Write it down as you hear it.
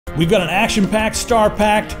We've got an action-packed,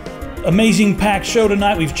 star-packed, amazing-packed show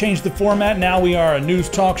tonight. We've changed the format. Now we are a news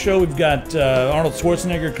talk show. We've got Arnold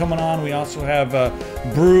Schwarzenegger coming on. We also have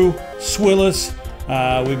Bruce Willis.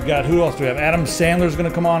 We've got, who else do we have? Adam Sandler's going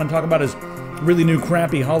to come on and talk about his really new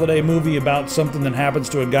crappy holiday movie about something that happens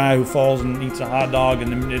to a guy who falls and eats a hot dog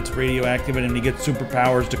and then it's radioactive and he gets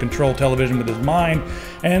superpowers to control television with his mind.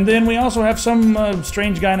 And then we also have some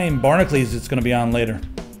strange guy named Barnacles that's going to be on later.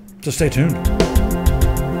 So stay tuned.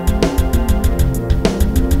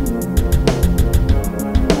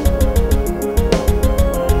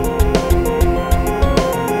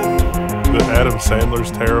 Adam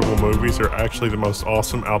Sandler's terrible movies are actually the most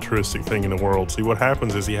awesome altruistic thing in the world. See, what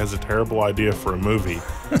happens is he has a terrible idea for a movie,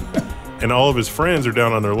 and all of his friends are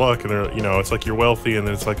down on their luck, and they're, you know, it's like you're wealthy, and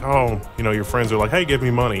then it's like, oh, you know, your friends are like, hey, give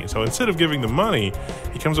me money. So instead of giving them money,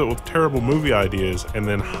 he comes up with terrible movie ideas and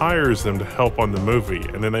then hires them to help on the movie,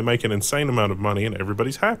 and then they make an insane amount of money, and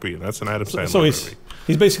everybody's happy, and that's an Adam Sandler movie.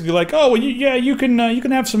 He's basically like, oh, well, yeah, you can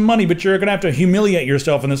have some money, but you're gonna have to humiliate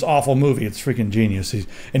yourself in this awful movie. It's freaking genius.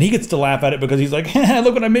 And he gets to laugh at it because he's like,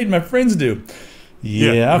 look what I made my friends do.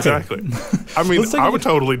 Yeah, okay. Exactly. I mean, I would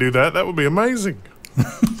totally do that. That would be amazing.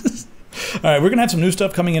 All right, we're gonna have some new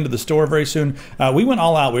stuff coming into the store very soon. We went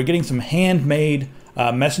all out. We're getting some handmade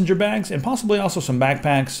messenger bags and possibly also some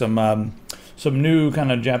backpacks, some new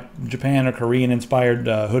kind of Japan or Korean inspired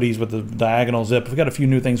hoodies with the diagonal zip. We've got a few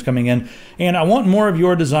new things coming in, and I want more of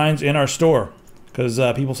your designs in our store because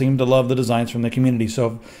people seem to love the designs from the community.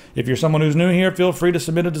 So if you're someone who's new here, feel free to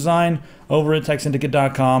submit a design over at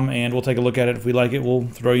techsyndicate.com and we'll take a look at it. If we like it, we'll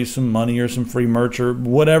throw you some money or some free merch or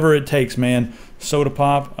whatever it takes, man. Soda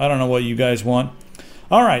pop, I don't know what you guys want.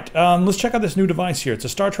 All right, let's check out this new device here. It's a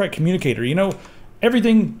Star Trek communicator. You know,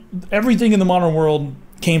 everything in the modern world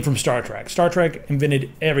came from Star Trek. Star Trek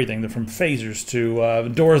invented everything, from phasers to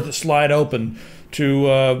doors that slide open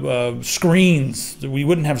to screens. We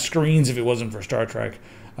wouldn't have screens if it wasn't for Star Trek.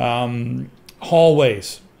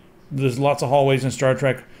 Hallways. There's lots of hallways in Star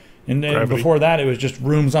Trek. And before that, it was just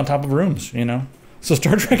rooms on top of rooms, you know? So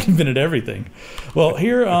Star Trek invented everything. Well,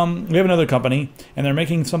 here we have another company, and they're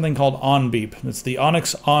making something called OnBeep. It's the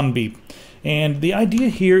Onyx OnBeep. And the idea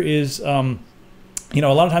here is, you know,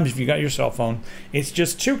 a lot of times if you got your cell phone, it's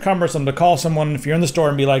just too cumbersome to call someone if you're in the store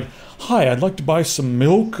and be like, hi, I'd like to buy some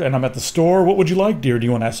milk, and I'm at the store. What would you like, dear? Do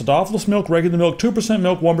you want acidophilus milk, regular milk, 2%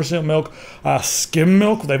 milk, 1% milk, skim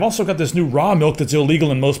milk? They've also got this new raw milk that's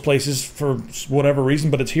illegal in most places for whatever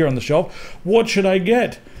reason, but it's here on the shelf. What should I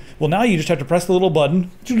get? Well, now you just have to press the little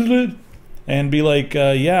button and be like,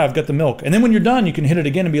 yeah, I've got the milk. And then when you're done, you can hit it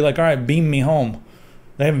again and be like, all right, beam me home.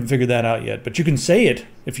 They haven't figured that out yet, but you can say it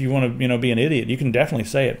if you want to, you know, be an idiot. You can definitely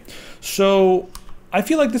say it. So I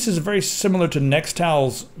feel like this is very similar to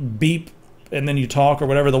Nextel's beep and then you talk or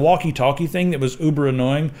whatever, the walkie-talkie thing that was uber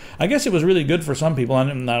annoying. I guess it was really good for some people,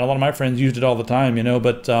 and a lot of my friends used it all the time, you know,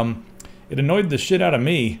 but it annoyed the shit out of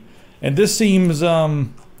me. And this seems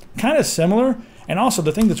kind of similar. And also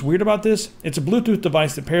the thing that's weird about this, it's a Bluetooth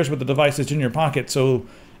device that pairs with the device that's in your pocket, so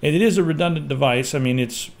it is a redundant device. I mean,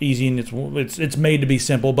 it's easy and it's made to be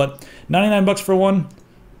simple, but 99 bucks for one,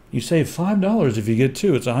 you save $5 if you get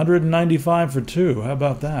two. It's $195 for two. How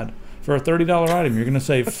about that? For a $30 item, you're going to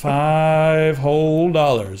save $5 whole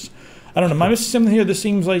dollars. I don't know. Am I missing something here? This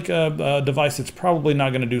seems like a device that's probably not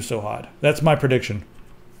going to do so hot. That's my prediction.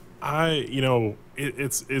 You know,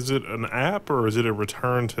 is it an app or is it a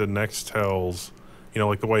return to Nextel's, you know,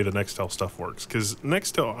 like the way the Nextel stuff works? Because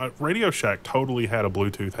Nextel, Radio Shack totally had a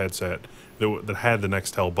Bluetooth headset that had the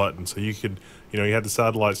Nextel button. So you could, you know, you had the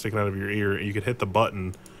satellite sticking out of your ear, and you could hit the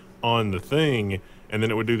button on the thing, and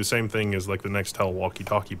then it would do the same thing as like the Nextel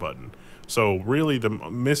walkie-talkie button. So really the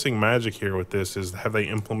missing magic here with this is, have they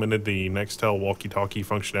implemented the Nextel walkie-talkie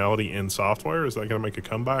functionality in software? Is that going to make a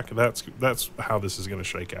comeback? That's how this is going to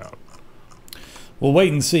shake out. We'll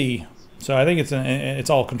wait and see. So I think it's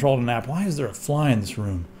all controlled in an app. Why is there a fly in this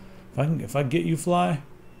room? If I get you, fly,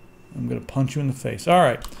 I'm going to punch you in the face. All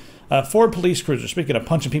right. Ford police cruisers. Speaking of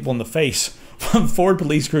punching people in the face, Ford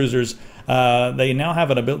police cruisers, they now have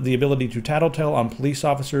the ability to tattletale on police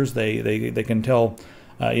officers. They can tell,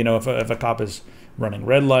 you know, if a cop is running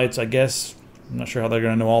red lights, I guess. I'm not sure how they're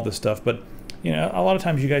going to know all this stuff, but you know, a lot of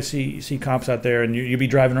times you guys see cops out there, and you be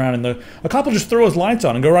driving around, and a cop will just throw his lights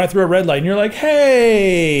on and go right through a red light, and you're like,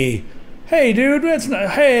 hey, dude, that's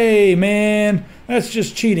not, hey, man, that's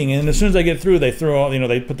just cheating. And as soon as they get through, they throw, you know,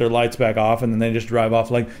 they put their lights back off, and then they just drive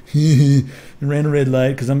off like, ran a red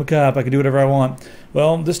light because I'm a cop, I can do whatever I want.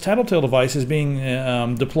 Well, this tattletale device is being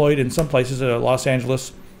deployed in some places, Los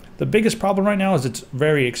Angeles. The biggest problem right now is it's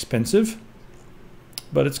very expensive,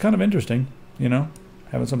 but it's kind of interesting, you know,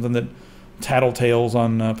 having something that tattletales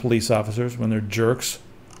on police officers when they're jerks.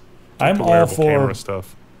 I'm all Wearable for camera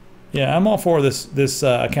stuff. Yeah, I'm all for this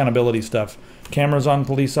accountability stuff. Cameras on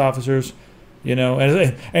police officers, you know,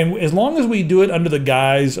 and as long as we do it under the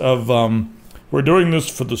guise of we're doing this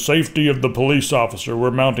for the safety of the police officer. We're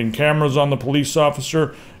mounting cameras on the police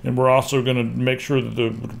officer, and we're also going to make sure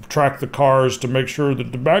that track the cars to make sure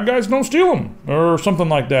that the bad guys don't steal them, or something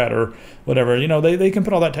like that, or whatever. You know, they can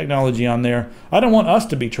put all that technology on there. I don't want us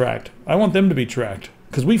to be tracked. I want them to be tracked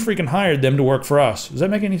because we freaking hired them to work for us. Does that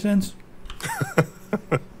make any sense?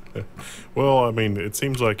 Well, I mean, it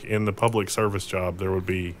seems like in the public service job, it would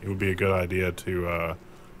be a good idea to,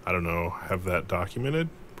 I don't know, have that documented,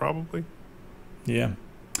 probably. Yeah.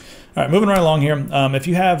 All right, moving right along here. If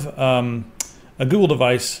you have a Google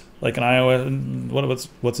device like an iOS,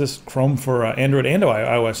 what's this? Chrome for Android and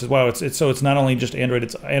iOS as well. It's not only just Android,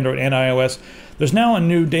 it's Android and iOS. There's now a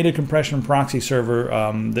new data compression proxy server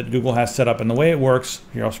that Google has set up, and the way it works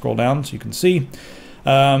here, I'll scroll down so you can see.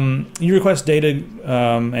 You request data,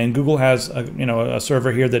 and Google has a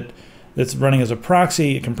server here that's running as a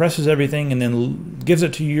proxy. It compresses everything and then gives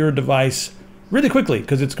it to your device really quickly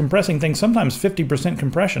because it's compressing things, sometimes 50%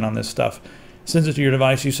 compression on this stuff. Sends it to your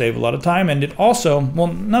device, you save a lot of time, and it also, well,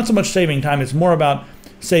 not so much saving time, it's more about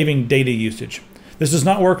saving data usage. This does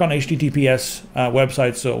not work on HTTPS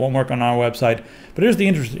websites, so it won't work on our website. But here's the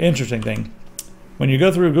interesting thing. When you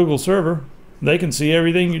go through a Google server, they can see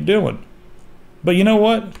everything you're doing. But you know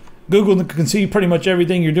what? Google can see pretty much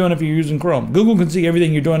everything you're doing if you're using Chrome. Google can see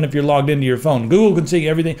everything you're doing if you're logged into your phone. Google can see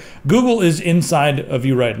everything. Google is inside of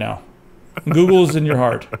you right now. Google is in your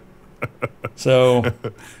heart. So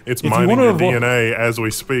it's mining your DNA as we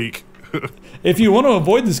speak. If you want to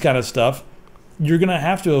avoid this kind of stuff, you're going to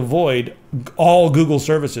have to avoid all Google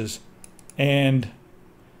services. And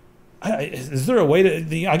is there a way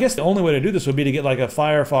to? I guess the only way to do this would be to get like a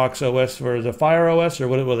Firefox OS or the Fire OS, or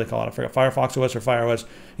what do they call it? I forgot. Firefox OS or Fire OS.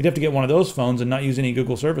 You'd have to get one of those phones and not use any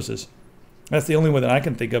Google services. That's the only way that I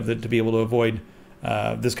can think of to be able to avoid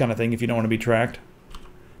this kind of thing if you don't want to be tracked.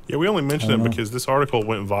 Yeah, we only mentioned it because this article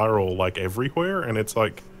went viral like everywhere, and it's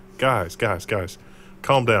like, guys,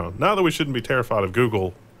 calm down. Not that we shouldn't be terrified of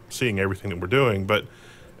Google seeing everything that we're doing, but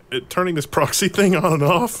turning this proxy thing on and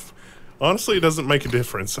off, honestly, it doesn't make a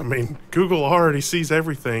difference. I mean, Google already sees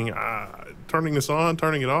everything. Turning this on,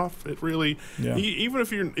 turning it off, it really, even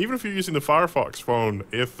if you're using the Firefox phone,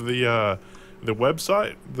 if the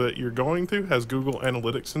website that you're going to has Google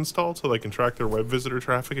Analytics installed so they can track their web visitor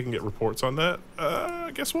traffic and get reports on that,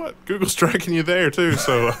 guess what? Google's tracking you there too,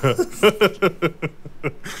 so...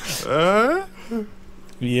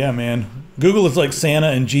 Yeah, man. Google is like Santa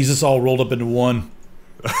and Jesus all rolled up into one.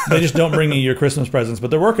 They just don't bring you your Christmas presents,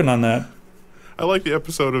 but they're working on that. I like the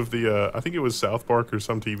episode of the, I think it was South Park or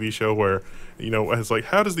some TV show where, it's like,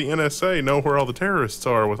 how does the NSA know where all the terrorists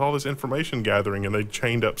are with all this information gathering? And they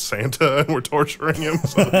chained up Santa and were torturing him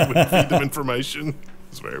so that he would feed them information.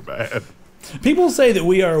 It's very bad. People say that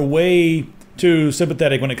we are way too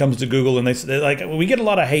sympathetic when it comes to Google, and they like, we get a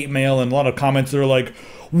lot of hate mail and a lot of comments that are like,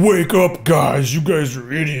 wake up, guys, you guys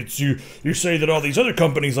are idiots. You say that all these other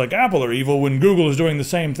companies like Apple are evil when Google is doing the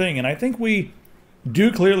same thing. And I think we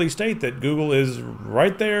do clearly state that Google is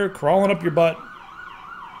right there crawling up your butt.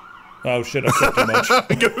 Oh shit, I said too much.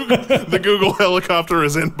 The Google helicopter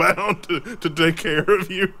is inbound to take care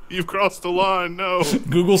of you. You've crossed the line, no.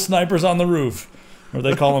 Google snipers on the roof. Or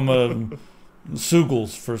they call them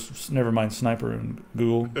Soogles for, never mind, sniper and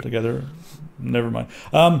Google together. Never mind.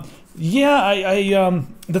 The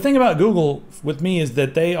thing about Google with me is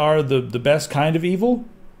that they are the best kind of evil.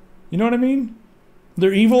 You know what I mean?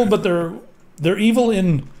 They're evil, but they're evil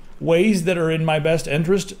in ways that are in my best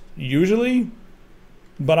interest, usually.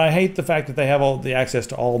 But I hate the fact that they have all the access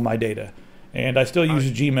to all of my data. And I still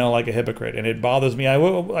use Gmail like a hypocrite, and it bothers me.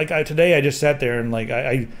 Today I just sat there and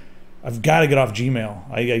I've got to get off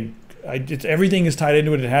Gmail. Everything is tied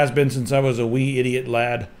into it. It has been since I was a wee idiot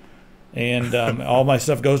lad. And all my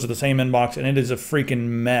stuff goes to the same inbox, and it is a freaking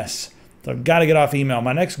mess. So I've got to get off email.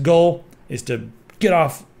 My next goal is to get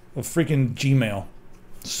off of freaking Gmail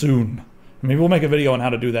soon. Maybe we'll make a video on how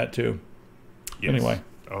to do that too. Yes. Anyway.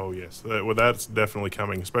 Oh yes, that's definitely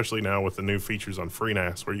coming, especially now with the new features on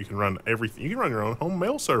FreeNAS, where you can run everything. You can run your own home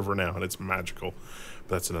mail server now, and it's magical.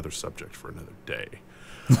 But that's another subject for another day.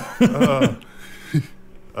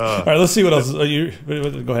 All right, let's see what else. Go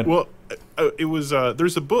ahead. Well, it was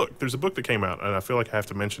there's a book that came out, and I feel like I have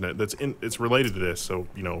to mention it. It's related to this, so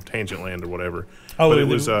tangent land or whatever. Oh, but it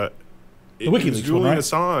was The WikiLeaks Julian one, right?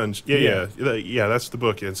 Assange. Yeah, that's the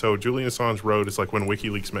book. And so Julian Assange wrote, it's like When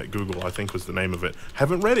WikiLeaks Met Google, I think was the name of it.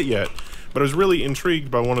 Haven't read it yet, but I was really intrigued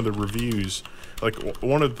by one of the reviews. Like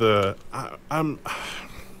one of the,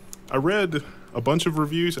 I read a bunch of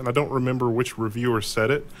reviews, and I don't remember which reviewer said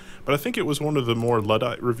it, but I think it was one of the more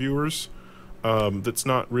Luddite reviewers that's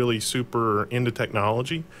not really super into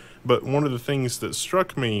technology. But one of the things that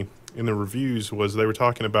struck me in the reviews was they were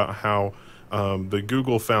talking about how the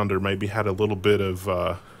Google founder maybe had a little bit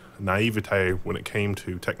of naivete when it came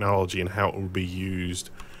to technology and how it would be used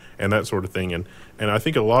and that sort of thing. And I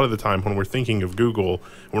think a lot of the time when we're thinking of Google,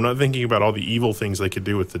 we're not thinking about all the evil things they could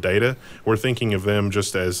do with the data. We're thinking of them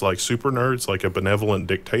just as like super nerds, like a benevolent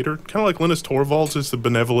dictator, kind of like Linus Torvalds is the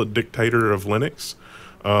benevolent dictator of Linux.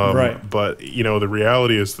 Right. But, you know, the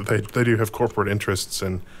reality is that they do have corporate interests,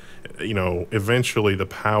 and, you know, eventually the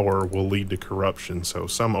power will lead to corruption. So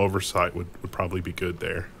some oversight would probably be good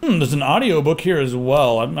there. There's an audiobook here as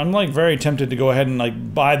well. I'm like very tempted to go ahead and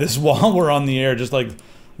like buy this while we're on the air, just like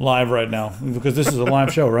live right now, because this is a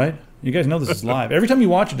live show, right? You guys know this is live. Every time you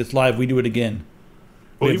watch it, it's live. We do it again.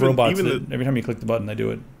 We have robots that every time you click the button, they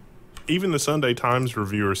do it. Even the Sunday Times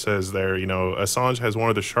reviewer says there, you know, Assange has one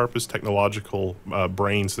of the sharpest technological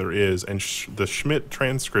brains there is, and the Schmidt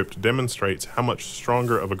transcript demonstrates how much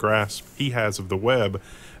stronger of a grasp he has of the web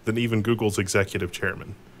than even Google's executive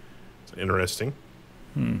chairman. It's interesting.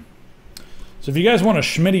 So if you guys want a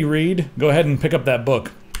Schmitty read, go ahead and pick up that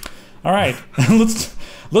book. All right,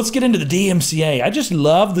 let's get into the DMCA. I just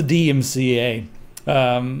love the DMCA.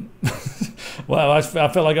 Well, I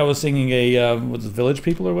felt like I was singing a what's it, Village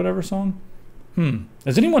People or whatever song.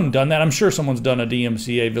 Has anyone done that? I'm sure someone's done a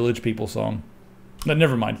DMCA Village People song. But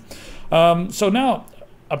never mind. So now,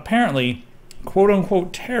 apparently,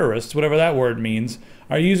 quote-unquote terrorists, whatever that word means,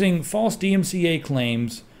 are using false DMCA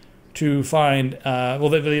claims to find, well,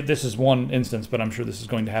 this is one instance, but I'm sure this is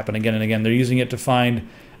going to happen again and again. They're using it to find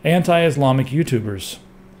anti-Islamic YouTubers.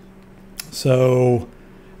 So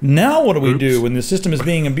now what do we do when the system is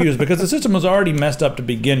being abused? Because the system was already messed up to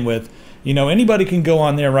begin with. You know, anybody can go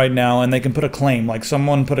on there right now and they can put a claim. Like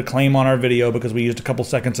someone put a claim on our video because we used a couple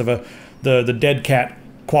seconds of the dead cat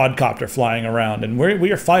quadcopter flying around. And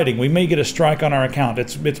we are fighting. We may get a strike on our account.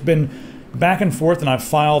 It's been back and forth, and I've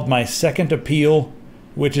filed my second appeal,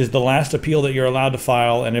 which is the last appeal that you're allowed to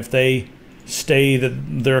file. And if they stay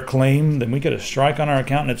their claim, then we get a strike on our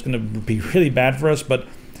account, and it's going to be really bad for us. But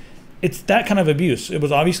it's that kind of abuse. It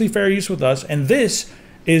was obviously fair use with us, and this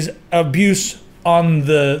is abuse on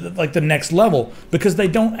the next level, because they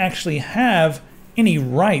don't actually have any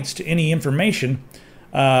rights to any information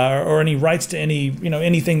or any rights to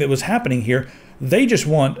anything that was happening here. They just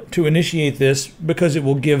want to initiate this because it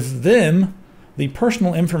will give them the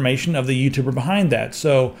personal information of the YouTuber behind that.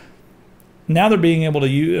 So now they're being able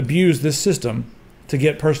to abuse this system to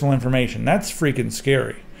get personal information. That's freaking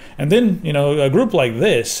scary. And then, you know, a group like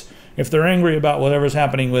this, if they're angry about whatever's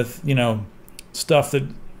happening with, you know, stuff that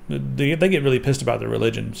they get really pissed about their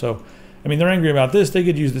religion. So, I mean, they're angry about this. They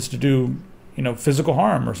could use this to do, you know, physical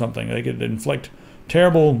harm or something. They could inflict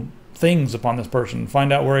terrible things upon this person,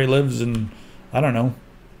 find out where he lives, and I don't know.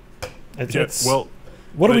 Well,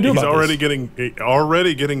 what do we do about this? He's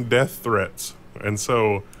already getting death threats, and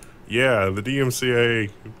so yeah, the DMCA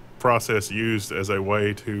process used as a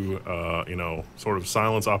way to you know, sort of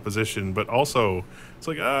silence opposition, but also it's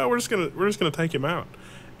like we're just gonna take him out.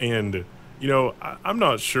 And you know, I'm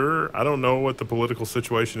not sure. I don't know what the political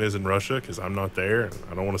situation is in Russia because I'm not there, and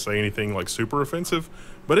I don't want to say anything like super offensive,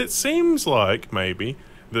 but it seems like maybe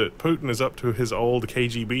that Putin is up to his old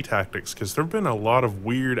KGB tactics, because there have been a lot of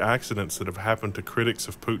weird accidents that have happened to critics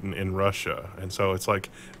of Putin in Russia. And so it's like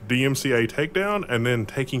DMCA takedown and then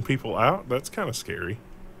taking people out. That's kind of scary.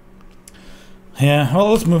 Yeah,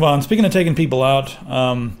 well, let's move on. Speaking of taking people out,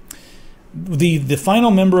 the final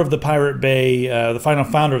member of the Pirate Bay, the final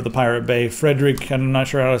founder of the Pirate Bay, Fredrik, I'm not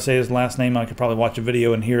sure how to say his last name. I could probably watch a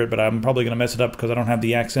video and hear it, but I'm probably going to mess it up because I don't have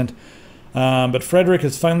the accent. But Fredrik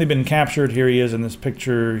has finally been captured. Here he is in this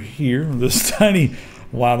picture here. This tiny,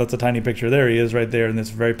 wow, that's a tiny picture. There he is right there in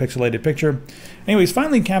this very pixelated picture. Anyway, he's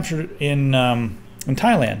finally captured in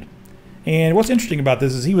Thailand. And what's interesting about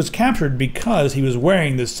this is he was captured because he was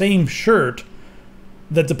wearing the same shirt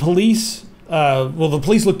that the police, the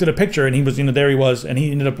police looked at a picture and he was, you know, there he was, and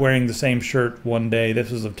he ended up wearing the same shirt one day.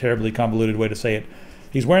 This is a terribly convoluted way to say it.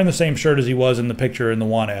 He's wearing the same shirt as he was in the picture in the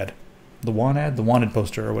want ad. The want ad? The wanted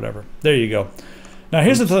poster or whatever. There you go. Now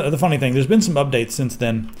here's the funny thing. There's been some updates since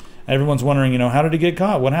then. Everyone's wondering, you know, how did he get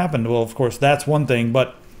caught? What happened? Well, of course, that's one thing.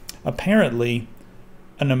 But apparently,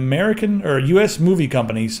 an American or U.S. movie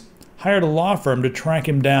companies hired a law firm to track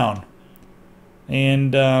him down.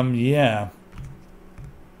 And yeah,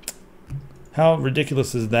 how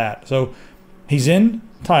ridiculous is that? So he's in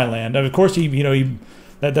Thailand, and of course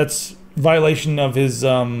that's violation of his.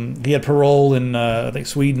 He had parole in I think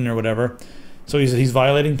Sweden or whatever, so he's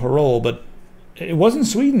violating parole. But it wasn't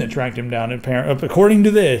Sweden that tracked him down. According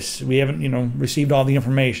to this, we haven't received all the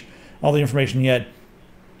information yet.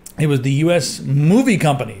 It was the U.S. movie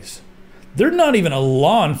companies. They're not even a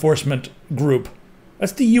law enforcement group.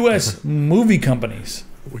 That's the U.S. movie companies.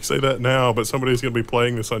 We say that now, but somebody's going to be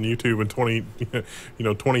playing this on YouTube in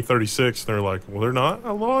 2036, and they're like, "Well, they're not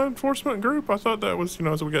a law enforcement group. I thought that was,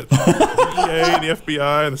 so we got the EA, the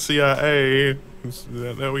FBI, and the CIA.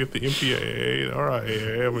 Now we get the MPAA,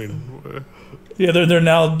 RIA. I mean." Yeah, they're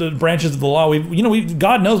now the branches of the law.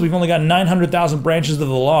 God knows we've only got 900,000 branches of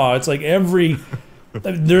the law. It's like there's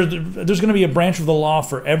going to be a branch of the law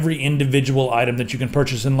for every individual item that you can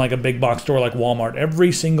purchase in like a big box store like Walmart.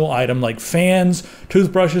 Every single item, like fans,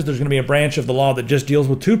 toothbrushes, there's going to be a branch of the law that just deals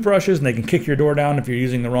with toothbrushes, and they can kick your door down if you're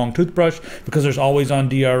using the wrong toothbrush because there's always on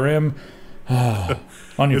DRM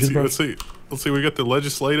on your toothbrush. Let's see, we got the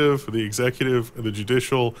legislative, the executive, the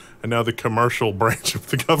judicial, and now the commercial branch of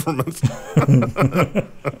the government.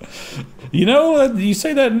 You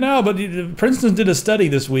say that now, but Princeton did a study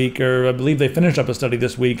this week, or I believe they finished up a study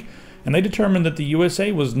this week, and they determined that the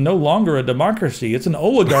USA was no longer a democracy. It's an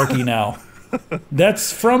oligarchy now.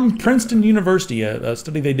 That's from Princeton University, a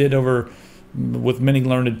study they did with many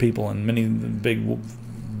learned people and many big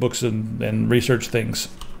books and research things.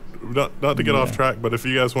 Not to get off track, but if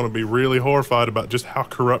you guys want to be really horrified about just how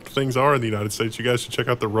corrupt things are in the United States, you guys should check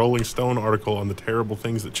out the Rolling Stone article on the terrible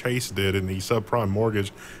things that Chase did in the subprime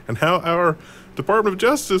mortgage and how our Department of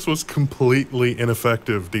Justice was completely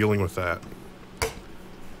ineffective dealing with that.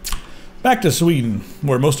 Back to Sweden,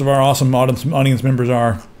 where most of our awesome audience members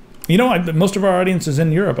are. Most of our audience is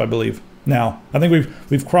in Europe, I believe. Now, I think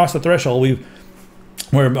we've crossed the threshold.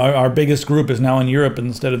 Where our biggest group is now in Europe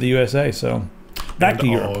instead of the USA. So. Back to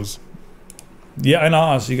Europe. Oz. Yeah, in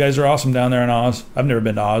Oz. You guys are awesome down there in Oz. I've never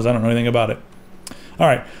been to Oz. I don't know anything about it. All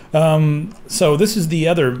right. So this is the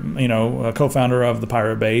other, co-founder of the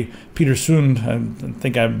Pirate Bay, Peter Sunde. I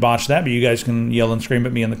think I botched that, but you guys can yell and scream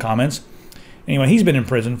at me in the comments. Anyway, he's been in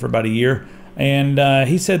prison for about a year, and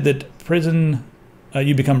he said that prison,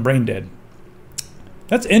 you become brain dead.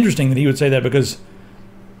 That's interesting that he would say that because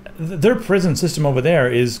their prison system over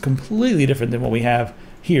there is completely different than what we have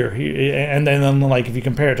here. And then like if you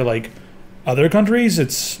compare it to like other countries,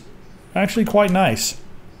 it's actually quite nice.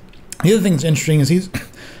 The other thing that's interesting is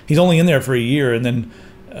he's only in there for a year, and then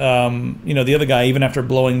the other guy, even after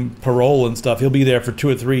blowing parole and stuff, he'll be there for 2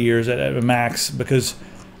 or 3 years at a max because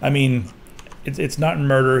it's not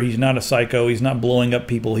murder. He's not a psycho. He's not blowing up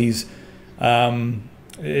people. He's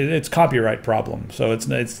it's copyright problem. So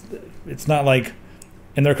it's not like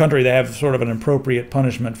in their country they have sort of an appropriate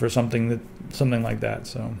punishment for something like that.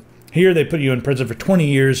 So here they put you in prison for 20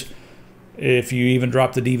 years if you even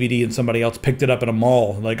drop the DVD and somebody else picked it up in a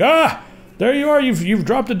mall. Like, there you are, you've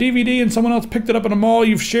dropped a DVD and someone else picked it up in a mall,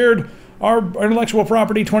 you've shared our intellectual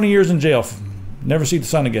property, 20 years in jail. Never see the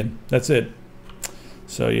sun again. That's it.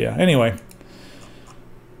 So yeah, anyway.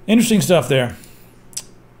 Interesting stuff there.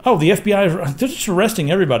 Oh, the FBI, they're just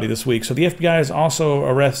arresting everybody this week. So the FBI has also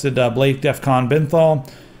arrested Blake, Defcon, Benthall.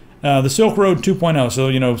 The Silk Road 2.0.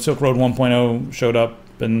 So, Silk Road 1.0 showed up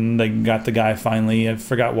and they got the guy finally. I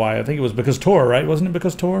forgot why. I think it was because Tor, right? Wasn't it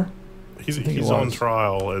because Tor? He's on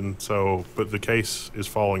trial, and so, but the case is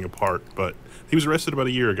falling apart. But he was arrested about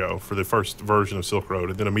a year ago for the first version of Silk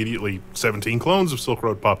Road, and then immediately 17 clones of Silk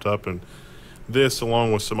Road popped up, and this,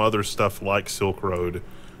 along with some other stuff like Silk Road,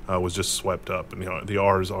 was just swept up, and the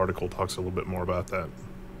R's article talks a little bit more about that.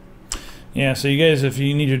 Yeah, so you guys, if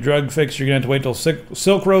you need your drug fix, you're going to have to wait till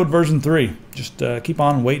Silk Road version 3. Just keep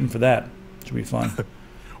on waiting for that. Should be fun.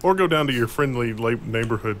 Or go down to your friendly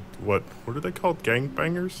neighborhood, what are they called?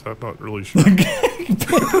 Gangbangers? I'm not really sure.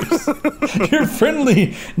 Your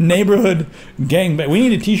friendly neighborhood gangbang. We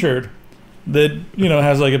need a t-shirt that,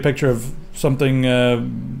 has like a picture of something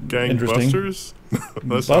interesting. Gangbusters?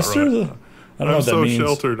 That's Busters? Not right. I don't know what that means. I'm so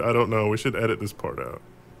sheltered, I don't know. We should edit this part out.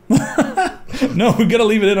 No, we gotta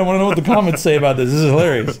leave it in. I want to know what the comments say about this. This is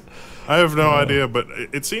hilarious. I have no idea, but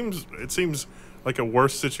it seems like a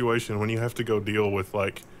worse situation when you have to go deal with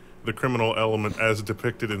like the criminal element as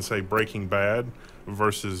depicted in, say, Breaking Bad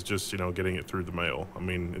versus just, getting it through the mail. I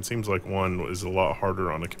mean, it seems like one is a lot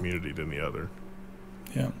harder on a community than the other.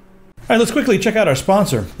 Yeah. All right, let's quickly check out our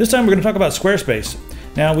sponsor. This time we're going to talk about Squarespace.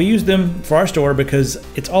 Now, we use them for our store because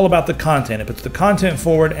it's all about the content. It puts the content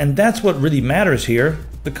forward, and that's what really matters here,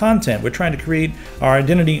 the content. We're trying to create our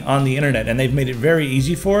identity on the internet, and they've made it very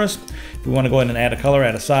easy for us. If we want to go ahead and add a color,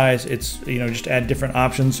 add a size, it's, just add different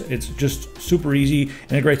options. It's just super easy.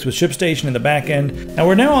 Integrates with ShipStation in the back end. Now,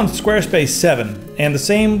 we're now on Squarespace 7, and the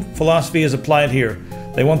same philosophy is applied here.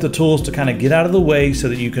 They want the tools to kind of get out of the way so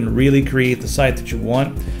that you can really create the site that you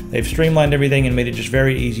want. They've streamlined everything and made it just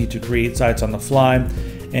very easy to create sites on the fly.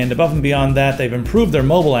 And above and beyond that, they've improved their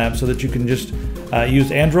mobile app so that you can just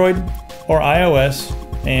use Android or iOS,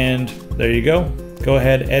 and there you go. Go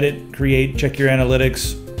ahead, edit, create, check your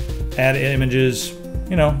analytics, add images,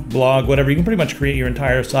 blog, whatever. You can pretty much create your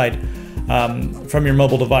entire site from your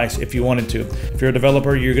mobile device if you wanted to. If you're a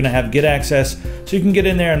developer, you're going to have Git access, so you can get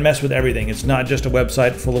in there and mess with everything. It's not just a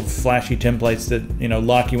website full of flashy templates that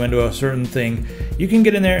lock you into a certain thing. You can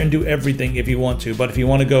get in there and do everything if you want to, but if you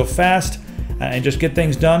want to go fast and just get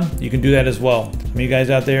things done, you can do that as well. Some of you guys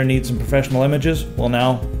out there need some professional images. Well,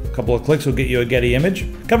 now a couple of clicks will get you a Getty image.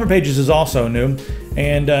 Cover pages is also new,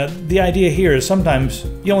 and the idea here is sometimes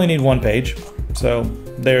you only need one page. So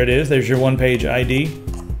there it is. There's your one-page ID.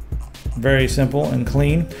 Very simple and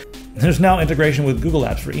clean. There's now integration with Google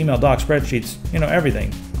Apps for email, docs, spreadsheets,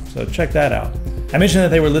 everything. So check that out. I mentioned that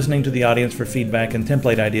they were listening to the audience for feedback and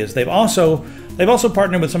template ideas. They've also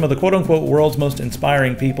partnered with some of the quote-unquote world's most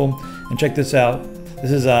inspiring people. And check this out.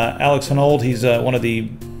 This is Alex Hanold. He's one of the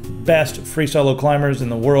best free solo climbers in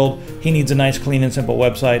the world. He needs a nice, clean, and simple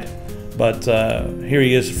website. But here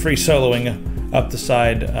he is free soloing up the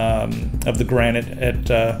side of the granite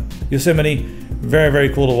at Yosemite. Very, very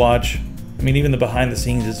cool to watch. I mean, even the behind the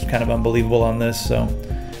scenes is kind of unbelievable on this. So I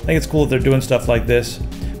think it's cool that they're doing stuff like this.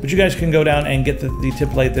 But you guys can go down and get the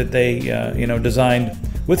template that they designed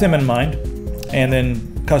with him in mind, and then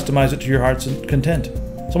customize it to your heart's content.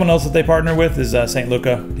 Someone else that they partner with is St.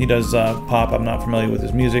 Luca. He does pop. I'm not familiar with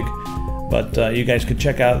his music, but you guys could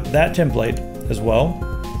check out that template as well.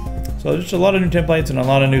 So there's a lot of new templates and a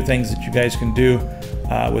lot of new things that you guys can do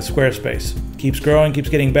with Squarespace. Keeps growing, keeps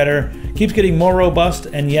getting better, keeps getting more robust,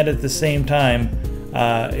 and yet at the same time,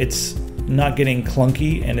 it's not getting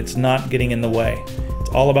clunky and it's not getting in the way. It's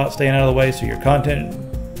all about staying out of the way so your content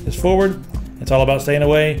is forward. It's all about staying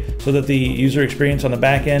away so that the user experience on the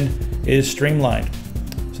back end is streamlined.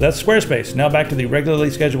 So that's Squarespace. Now back to the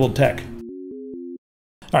regularly scheduled tech.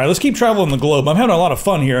 All right, let's keep traveling the globe. I'm having a lot of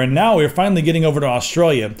fun here, and now we're finally getting over to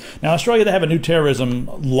Australia. Now, Australia, they have a new terrorism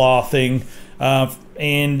law thing,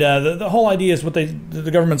 and the whole idea is the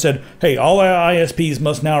government said, hey, all our ISPs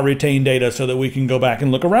must now retain data so that we can go back and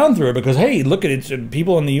look around through it because, hey, look at it,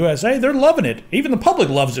 people in the USA, they're loving it. Even the public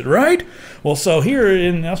loves it, right? Well, so here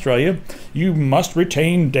in Australia, you must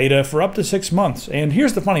retain data for up to 6 months. And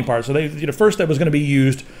here's the funny part. So first that was going to be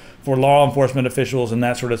used for law enforcement officials and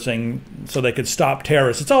that sort of thing so they could stop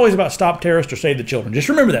terrorists. It's always about stop terrorists or save the children. Just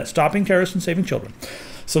remember that, stopping terrorists and saving children.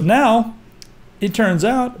 So now it turns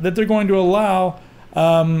out that they're going to allow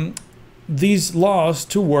these laws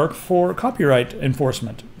to work for copyright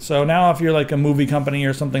enforcement. So now if you're like a movie company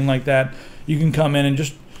or something like that, you can come in and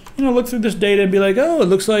just look through this data and be like, oh, it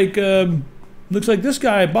looks like this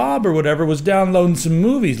guy, Bob or whatever, was downloading some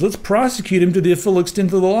movies. Let's prosecute him to the full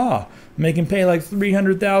extent of the law. Make him pay like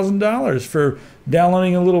 $300,000 for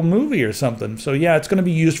downloading a little movie or something. So yeah, it's going to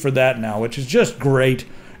be used for that now, which is just great.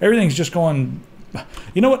 Everything's just going...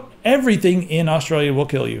 You know what? Everything in Australia will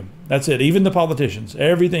kill you. That's it. Even the politicians.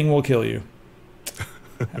 Everything will kill you.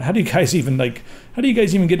 How do you guys even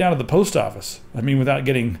get down to the post office? I mean, without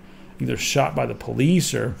getting either shot by the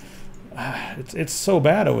police or... it's so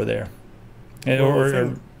bad over there.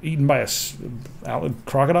 Or eaten by a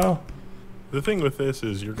crocodile. The thing with this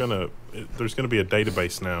is there's gonna be a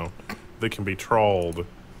database now that can be trawled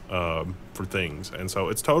for things, and so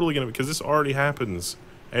it's totally gonna, because this already happens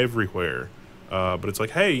everywhere. But it's like,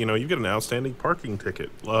 hey, you've got an outstanding parking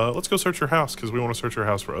ticket. Let's go search your house because we want to search your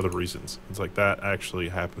house for other reasons. It's like that actually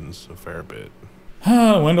happens a fair bit.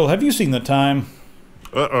 Wendell, have you seen the time?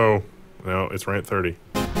 Uh-oh. No, it's Rant 30.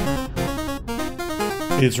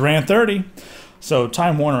 It's Rant 30. So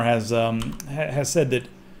Time Warner has said that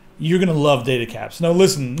you're going to love data caps. No,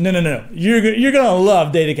 listen, no. You're going to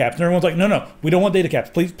love data caps. And everyone's like, no, we don't want data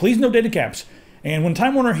caps. Please no data caps. And when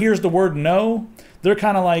Time Warner hears the word no, they're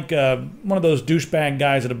kind of like one of those douchebag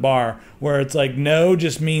guys at a bar where it's like no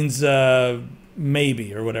just means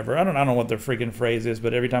maybe or whatever. I don't know what their freaking phrase is,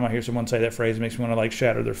 but every time I hear someone say that phrase, it makes me want to like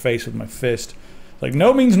shatter their face with my fist. Like,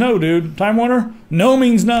 no means no, dude. Time Warner, no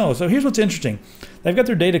means no. So here's what's interesting. They've got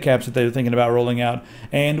their data caps that they're thinking about rolling out.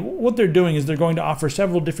 And what they're doing is they're going to offer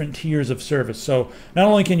several different tiers of service. So not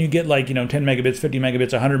only can you get like, 10 megabits, 50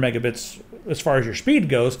 megabits, 100 megabits as far as your speed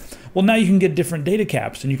goes. Well, now you can get different data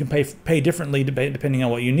caps, and you can pay differently depending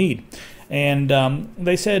on what you need. And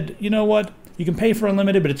they said, you know what? You can pay for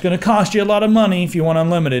unlimited, but it's going to cost you a lot of money if you want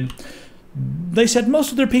unlimited. They said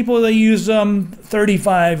most of their people, they use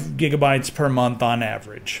 35 gigabytes per month on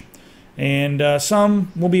average. And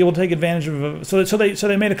some will be able to take advantage of so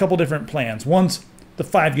they made a couple different plans. One's the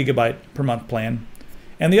 5 gigabyte per month plan,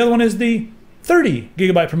 and the other one is the 30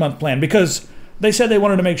 gigabyte per month plan, because they said they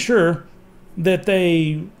wanted to make sure that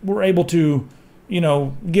they were able to, you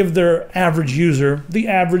know, give their average user the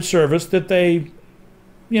average service that they,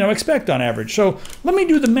 you know, expect on average. So let me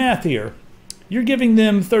do the math here. You're giving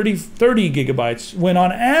them 30 gigabytes when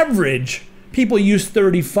on average people use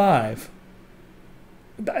 35.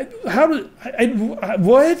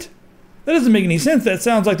 What? That doesn't make any sense. That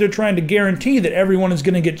sounds like they're trying to guarantee that everyone is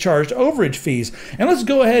going to get charged overage fees. And let's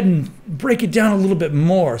go ahead and break it down a little bit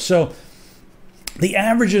more. So the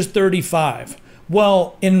average is 35.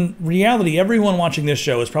 Well, in reality, everyone watching this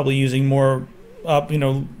show is probably using more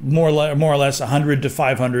or less 100 to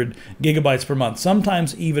 500 gigabytes per month,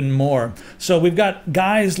 sometimes even more. So we've got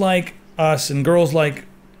guys like us and girls like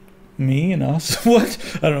me and us. What?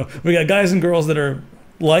 I don't know. We got guys and girls that are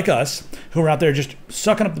like us who are out there just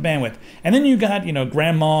sucking up the bandwidth. And then you got, you know,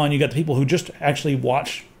 grandma, and you got the people who just actually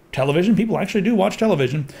watch television. People actually do watch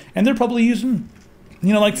television, and they're probably using,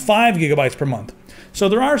 you know, like 5 gigabytes per month. So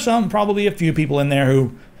there are probably a few people in there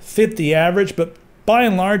who fit the average, but by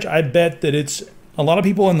and large, I bet that it's a lot of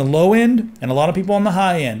people in the low end and a lot of people on the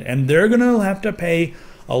high end, and they're going to have to pay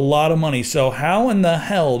a lot of money. So how in the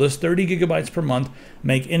hell does 30 gigabytes per month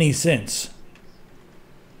make any sense?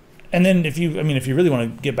 And then if you really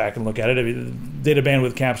want to get back and look at it, data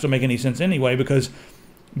bandwidth caps don't make any sense anyway, because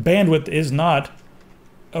bandwidth is not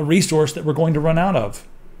a resource that we're going to run out of.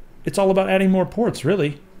 It's all about adding more ports,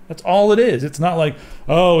 really. That's all it is. It's not like,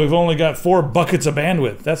 oh, we've only got 4 buckets of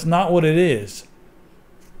bandwidth. That's not what it is.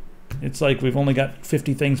 It's like we've only got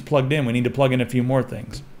 50 things plugged in. We need to plug in a few more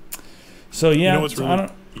things. So yeah, go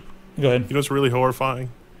ahead. You know what's really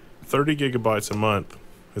horrifying? 30 gigabytes a month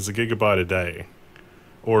is a gigabyte a day,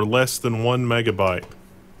 or less than 1 megabyte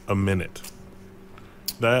a minute.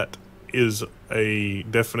 That is a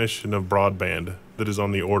definition of broadband that is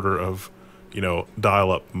on the order of, you know,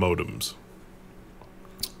 dial-up modems.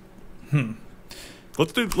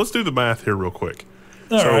 Let's do the math here real quick.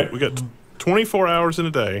 All right. We got 24 hours in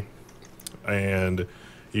a day, and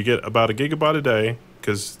you get about a gigabyte a day,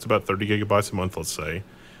 because it's about 30 gigabytes a month, let's say.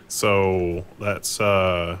 So that's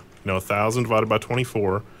 1,000 divided by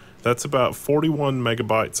 24. That's about 41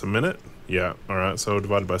 megabytes a minute. Yeah, all right. So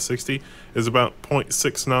divided by 60 is about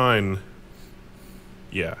 0.69.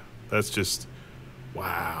 Yeah, that's just,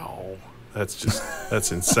 wow.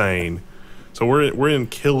 That's insane. So we're in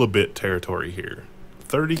kilobit territory here.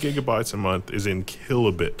 30 gigabytes a month is in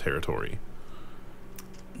kilobit territory.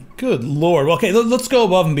 Good Lord. Okay, let's go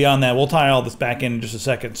above and beyond that. We'll tie all this back in just a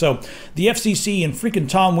second. So the FCC and freaking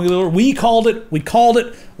Tom Wheeler, we freaking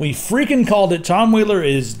called it. Tom Wheeler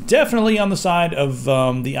is definitely on the side of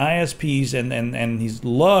the ISPs, and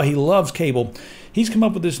he loves cable. He's come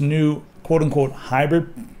up with this new quote-unquote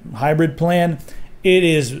hybrid plan. It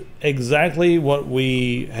is exactly what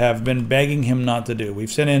we have been begging him not to do.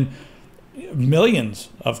 We've sent in millions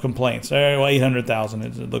of complaints. Well, 800,000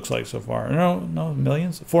 it looks like so far. No,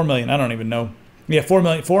 millions? 4 million. I don't even know. Yeah, 4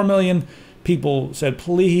 million. 4 million people said,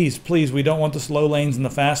 please, we don't want the slow lanes and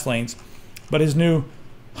the fast lanes. But his new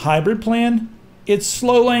hybrid plan, it's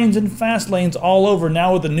slow lanes and fast lanes all over,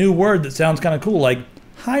 now with a new word that sounds kind of cool, like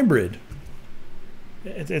hybrid.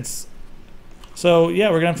 So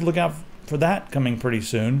yeah, we're gonna have to look out for that coming pretty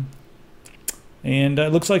soon. And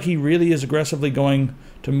it looks like he really is aggressively going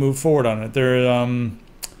to move forward on it.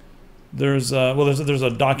 There's a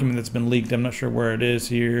document that's been leaked. I'm not sure where it is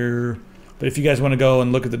here, but if you guys want to go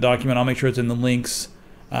and look at the document, I'll make sure it's in the links.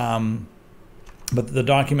 But the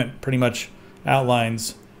document pretty much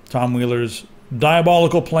outlines Tom Wheeler's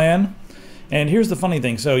diabolical plan. And here's the funny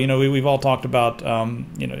thing. So, you know, we've all talked about,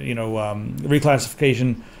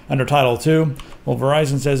 reclassification under Title II. Well,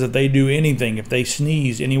 Verizon says if they do anything, if they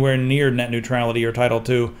sneeze anywhere near net neutrality or Title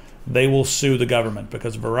II, they will sue the government,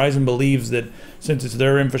 because Verizon believes that since it's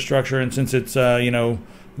their infrastructure and since it's,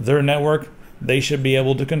 their network, they should be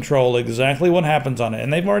able to control exactly what happens on it.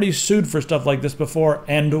 And they've already sued for stuff like this before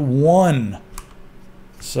and won.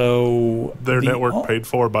 So their network paid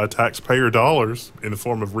for by taxpayer dollars in the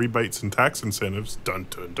form of rebates and tax incentives. Dun,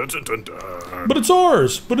 dun, dun, dun, dun, dun. But it's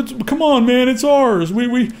ours. Come on, man, it's ours.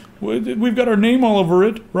 We've got our name all over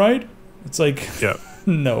it, right? It's like, yeah,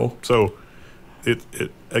 no. So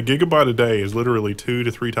a gigabyte a day is literally 2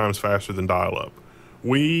 to 3 times faster than dial-up,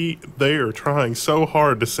 They are trying so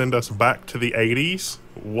hard to send us back to the 80s.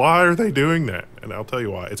 Why are they doing that? And I'll tell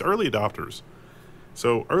you why. It's early adopters.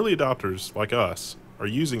 So early adopters like us are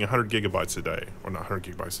using 100 gigabytes a day, or not 100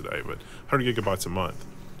 gigabytes a day, but 100 gigabytes a month.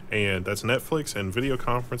 And that's Netflix and video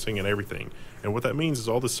conferencing and everything. And what that means is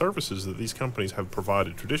all the services that these companies have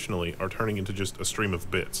provided traditionally are turning into just a stream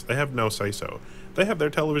of bits. They have no say-so. They have their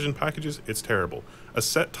television packages. It's terrible. A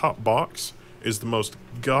set-top box is the most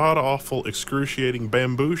god-awful, excruciating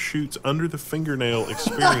bamboo shoots under the fingernail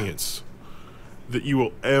experience that you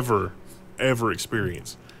will ever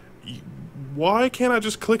experience. Why can't I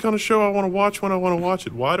just click on a show I want to watch when I want to watch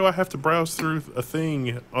it? Why do I have to browse through a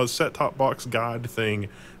thing, a set-top box guide thing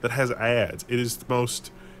that has ads? It is the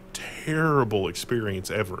most terrible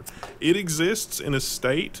experience ever. It exists in a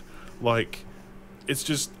state like it's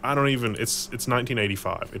just, I don't even, it's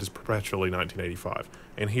 1985. It is perpetually 1985.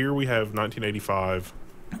 And here we have 1985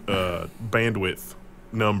 bandwidth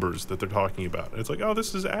numbers that they're talking about. And it's like, oh,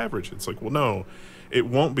 this is average. It's like, well, no, it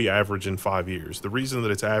won't be average in 5 years. The reason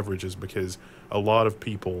that it's average is because a lot of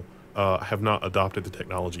people have not adopted the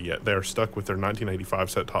technology yet. They're stuck with their 1985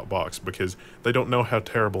 set-top box because they don't know how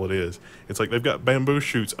terrible it is. It's like they've got bamboo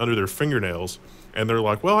shoots under their fingernails, and they're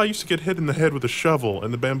like, well, I used to get hit in the head with a shovel,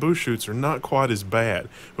 and the bamboo shoots are not quite as bad.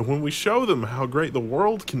 But when we show them how great the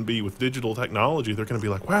world can be with digital technology, they're going to be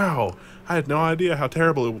like, wow, I had no idea how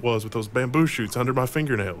terrible it was with those bamboo shoots under my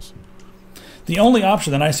fingernails. The only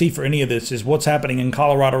option that I see for any of this is what's happening in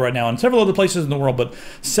Colorado right now and several other places in the world, but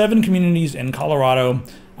 7 communities in Colorado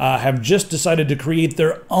have just decided to create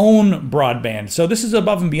their own broadband. So this is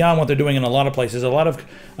above and beyond what they're doing in a lot of places. A lot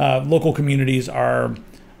of local communities are,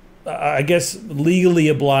 I guess, legally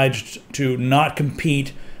obliged to not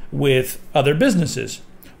compete with other businesses.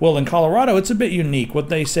 Well, in Colorado, it's a bit unique. What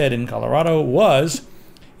they said in Colorado was,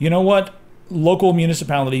 you know what? Local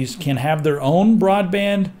municipalities can have their own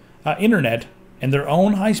broadband internet and their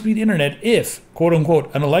own high-speed internet if, quote-unquote,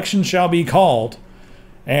 an election shall be called.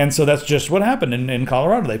 And so that's just what happened in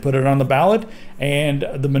Colorado. They put it on the ballot, and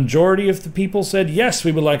the majority of the people said, yes,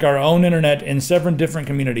 we would like our own internet in 7 different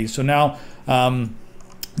communities. So now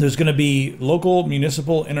there's going to be local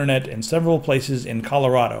municipal internet in several places in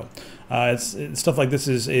Colorado. It's stuff like this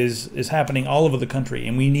is happening all over the country,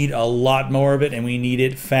 and we need a lot more of it, and we need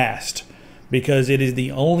it fast. Because it is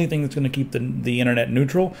the only thing that's going to keep the internet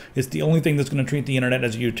neutral. It's the only thing that's going to treat the internet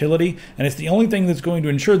as a utility, and it's the only thing that's going to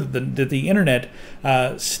ensure that the internet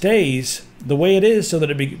stays the way it is, so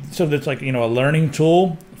that it's like, you know, a learning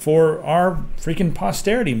tool for our freaking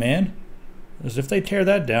posterity, man. As if they tear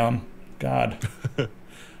that down, God.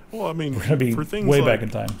 Well, I mean, we're gonna be for things way like, back in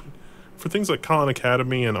time. For things like Khan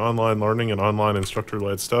Academy and online learning and online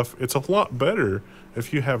instructor-led stuff, it's a lot better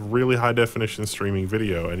if you have really high-definition streaming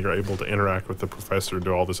video and you're able to interact with the professor and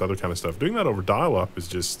do all this other kind of stuff. Doing that over dial-up is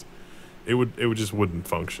just, it just wouldn't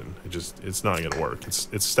function. It's not going to work.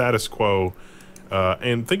 It's status quo.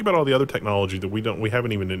 And think about all the other technology that we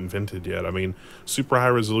haven't even invented yet. I mean, super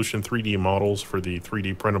high-resolution 3D models for the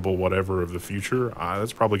 3D printable whatever of the future,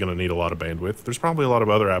 that's probably going to need a lot of bandwidth. There's probably a lot of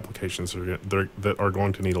other applications that are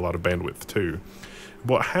going to need a lot of bandwidth too.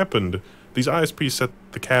 What happened, these ISPs set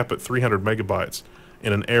the cap at 300 megabytes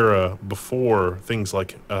in an era before things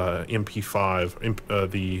like MP5,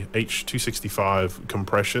 the H.265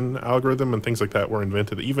 compression algorithm and things like that were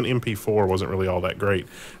invented. Even MP4 wasn't really all that great.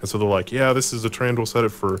 And so they're like, yeah, this is a trend, we'll set it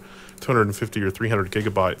for 250 or 300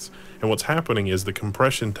 gigabytes. And what's happening is the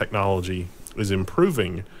compression technology is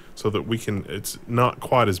improving so that it's not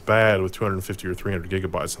quite as bad with 250 or 300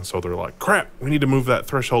 gigabytes. And so they're like, crap, we need to move that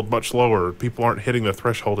threshold much lower. People aren't hitting the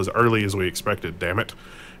threshold as early as we expected, damn it.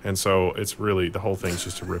 And so it's really, the whole thing's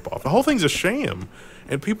just a ripoff. The whole thing's a sham.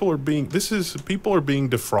 And people are being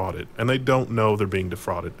defrauded, and they don't know they're being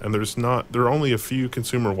defrauded. And there are only a few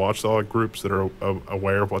consumer watchdog groups that are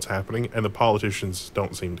aware of what's happening, and the politicians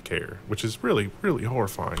don't seem to care, which is really, really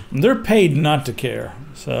horrifying. They're paid not to care.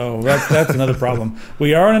 So that's another problem.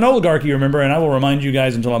 We are in an oligarchy, remember, and I will remind you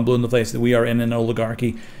guys until I'm blue in the face that we are in an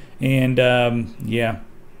oligarchy. And yeah,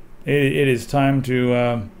 it is time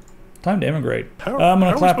to immigrate. I'm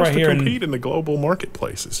going to clap right here. How are we supposed to compete in the global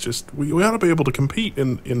marketplace? It's just, we ought to be able to compete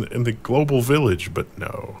in the global village, but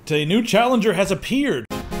no. A new challenger has appeared.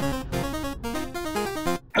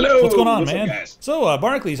 Hello. What's going on, What's man? up, guys? So,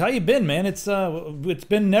 Barclays, how you been, man? It's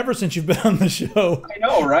been never since you've been on the show. I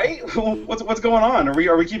know, right? What's going on?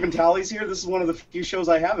 Are we keeping tallies here? This is one of the few shows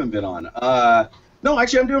I haven't been on. No,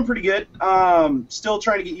 actually, I'm doing pretty good. Still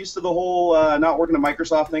trying to get used to the whole not working at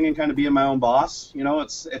Microsoft thing and kind of being my own boss. You know,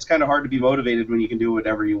 it's kind of hard to be motivated when you can do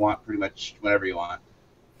whatever you want, pretty much whenever you want.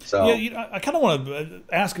 So yeah, I kind of want to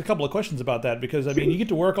ask a couple of questions about that because I mean, you get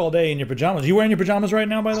to work all day in your pajamas. Are you wearing your pajamas right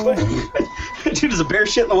now, by the way? Dude, is a bear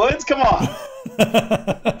shit in the woods? Come on.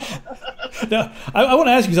 Now, I want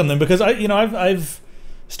to ask you something because I've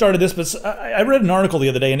started this, but I read an article the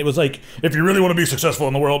other day, and it was like, if you really want to be successful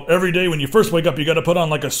in the world, every day when you first wake up, you got to put on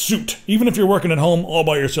like a suit. Even if you're working at home all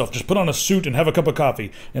by yourself, just put on a suit and have a cup of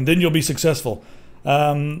coffee, and then you'll be successful.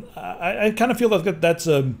 I kind of feel like that's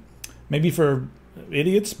maybe for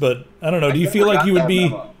idiots, but I don't know. Do you feel like you would be?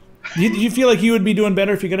 Do you feel like you would be doing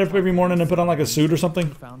better if you get up every morning and put on like a suit or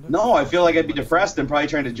something? No, I feel like I'd be depressed and probably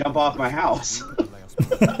trying to jump off my house.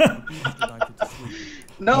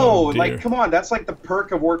 No, like, come on, that's like the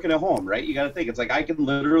perk of working at home, right? You got to think, it's like I can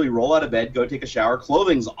literally roll out of bed, go take a shower.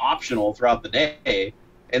 Clothing's optional throughout the day,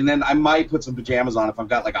 and then I might put some pajamas on if I've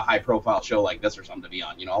got like a high-profile show like this or something to be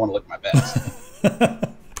on. You know, I want to look my best.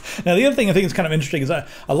 Now, the other thing I think is kind of interesting is a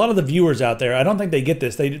lot of the viewers out there, I don't think they get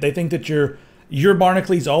this. They think that you're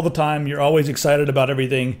Barnacules all the time. You're always excited about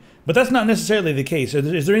everything, but that's not necessarily the case.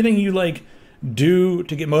 Is there anything you like do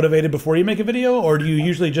to get motivated before you make a video, or do you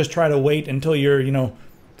usually just try to wait until you're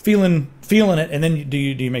feeling it, and then do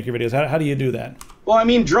you make your videos? How do you do that? Well, I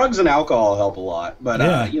mean, drugs and alcohol help a lot, but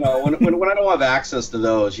yeah. When I don't have access to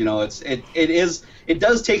those, it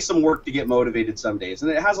does take some work to get motivated some days,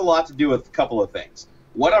 and it has a lot to do with a couple of things: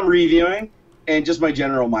 what I'm reviewing and just my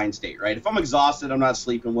general mind state. Right? If I'm exhausted, I'm not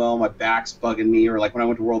sleeping well, my back's bugging me, or like when I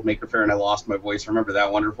went to World Maker Faire and I lost my voice. Remember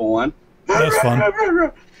that wonderful one? That's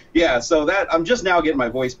fun. Yeah, so that I'm just now getting my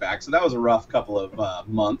voice back, so that was a rough couple of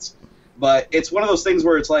months. But it's one of those things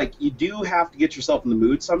where it's like you do have to get yourself in the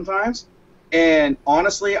mood sometimes. And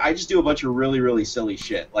honestly, I just do a bunch of really, really silly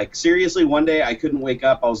shit. Like, seriously, one day I couldn't wake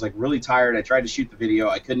up. I was, like, really tired. I tried to shoot the video.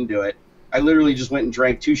 I couldn't do it. I literally just went and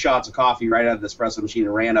drank 2 shots of coffee right out of the espresso machine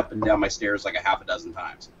and ran up and down my stairs like a half a dozen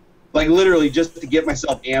times. Like, literally just to get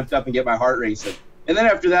myself amped up and get my heart racing. And then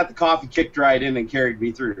after that, the coffee kicked right in and carried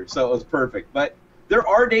me through. So it was perfect. But there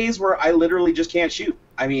are days where I literally just can't shoot.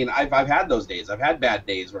 I mean, I've had those days. I've had bad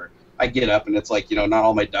days where I get up and it's like, not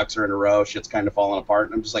all my ducks are in a row. Shit's kind of falling apart.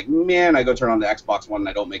 And I'm just like, man, I go turn on the Xbox One and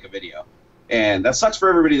I don't make a video. And that sucks for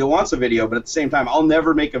everybody that wants a video. But at the same time, I'll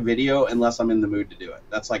never make a video unless I'm in the mood to do it.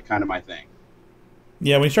 That's like kind of my thing.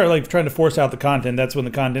 Yeah, when you start like trying to force out the content, that's when the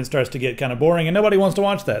content starts to get kind of boring and nobody wants to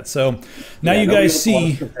watch that. So now you guys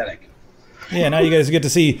see... Yeah, now you guys get to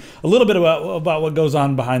see a little bit about what goes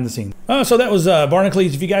on behind the scenes. So that was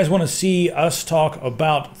Barnacules. If you guys want to see us talk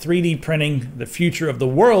about 3D printing, the future of the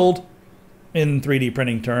world in 3D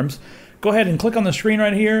printing terms, go ahead and click on the screen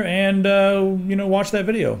right here and watch that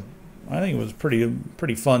video. I think it was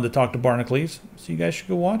pretty fun to talk to Barnacules. So you guys should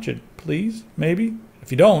go watch it, please, maybe.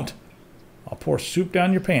 If you don't, I'll pour soup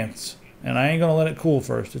down your pants, and I ain't gonna let it cool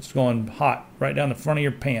first. It's going hot right down the front of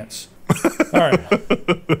your pants. All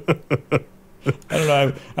right. I don't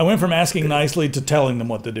know. I went from asking nicely to telling them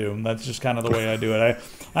what to do. That's just kind of the way I do it.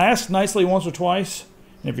 I asked nicely once or twice,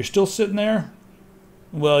 and if you're still sitting there,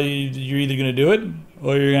 well, you're either going to do it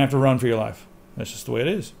or you're going to have to run for your life. That's just the way it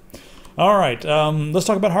is. All right, let's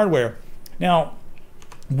talk about hardware. Now,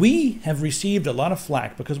 we have received a lot of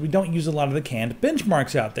flack because we don't use a lot of the canned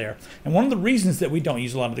benchmarks out there. And one of the reasons that we don't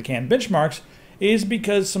use a lot of the canned benchmarks is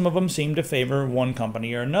because some of them seem to favor one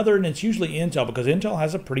company or another, and it's usually Intel, because Intel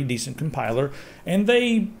has a pretty decent compiler, and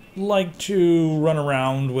they like to run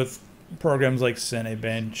around with programs like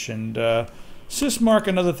Cinebench and Sysmark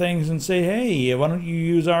and other things and say, hey, why don't you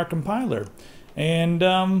use our compiler? And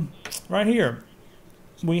right here,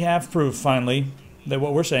 we have proof, finally, that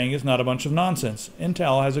what we're saying is not a bunch of nonsense.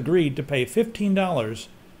 Intel has agreed to pay $15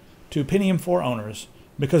 to Pentium 4 owners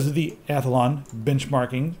because of the Athlon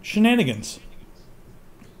benchmarking shenanigans.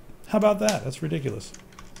 How about that? That's ridiculous.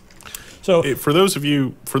 So, for those of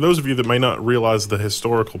you that may not realize the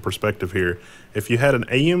historical perspective here, if you had an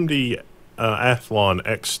AMD Athlon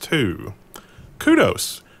X2,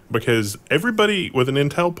 kudos, because everybody with an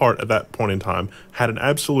Intel part at that point in time had an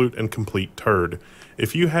absolute and complete turd.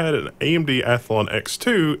 If you had an AMD Athlon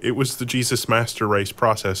X2, it was the Jesus Master Race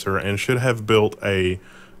processor and should have built an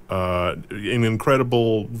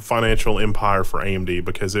incredible financial empire for AMD,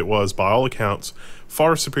 because it was, by all accounts,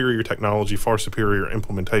 far superior technology, far superior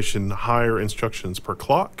implementation, higher instructions per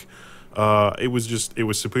clock. It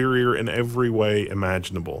was superior in every way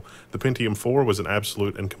imaginable. The Pentium 4 was an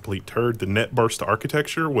absolute and complete turd. The net burst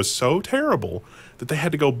architecture was so terrible that they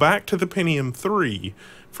had to go back to the Pentium 3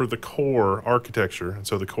 for the Core architecture. And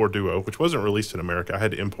so the Core Duo, which wasn't released in America, I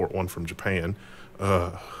had to import one from Japan.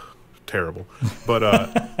 Terrible.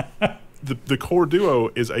 But the Core Duo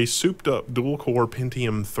is a souped-up dual-core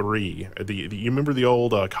Pentium 3. You remember the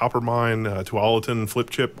old Coppermine, Tualatin, flip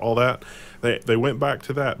chip, all that? They went back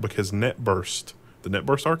to that because NetBurst, the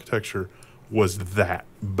NetBurst architecture, was that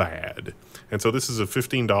bad. And so this is a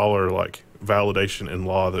 $15 like validation in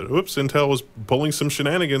law that, oops, Intel was pulling some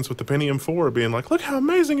shenanigans with the Pentium 4, being like, look how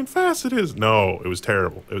amazing and fast it is. No, it was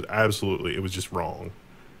terrible. It was just wrong.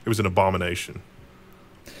 It was an abomination.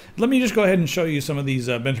 Let me just go ahead and show you some of these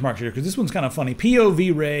benchmarks here, because this one's kind of funny.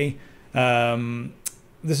 POV Ray,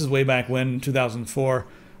 this is way back when, 2004.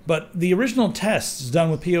 But the original tests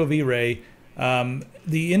done with POV Ray,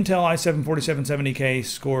 the Intel i7-4770K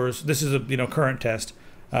scores, this is a current test,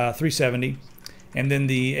 370. And then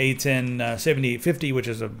the A10 7850, which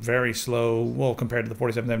is a very slow, well, compared to the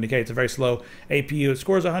 4770K, it's a very slow APU. It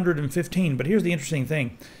scores 115. But here's the interesting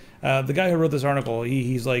thing. The guy who wrote this article,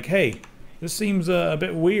 he's like, hey, this seems a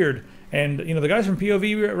bit weird. And, the guys from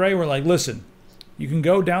POV Ray were like, listen, you can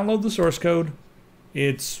go download the source code.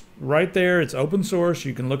 It's right there. It's open source.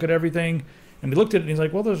 You can look at everything. And he looked at it and he's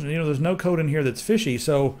like, well, there's no code in here that's fishy.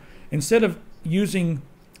 So instead of using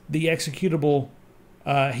the executable,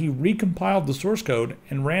 he recompiled the source code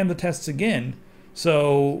and ran the tests again.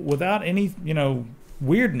 So without any,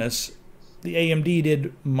 weirdness, the AMD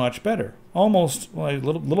did much better. Almost a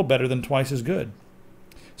little better than twice as good.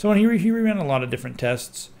 So he ran a lot of different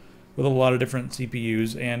tests with a lot of different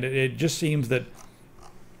CPUs, and it just seems that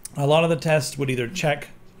a lot of the tests would either check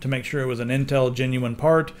to make sure it was an Intel genuine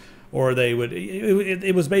part, or they would.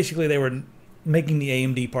 It was basically they were making the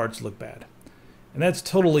AMD parts look bad, and that's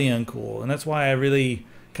totally uncool. And that's why I really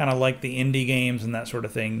kind of like the indie games and that sort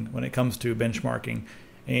of thing when it comes to benchmarking.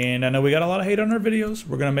 And I know we got a lot of hate on our videos.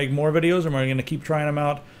 We're going to make more videos, and we're going to keep trying them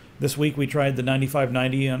out. This week we tried the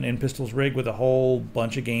 9590 in Pistol's rig with a whole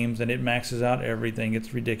bunch of games, and it maxes out everything.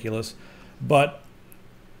 It's ridiculous. But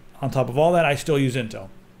on top of all that, I still use Intel.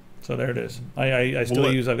 So there it is. I still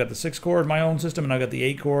I've got the 6-core in my own system, and I've got the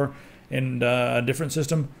 8-core in a different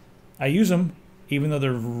system. I use them, even though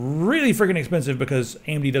they're really freaking expensive, because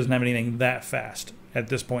AMD doesn't have anything that fast at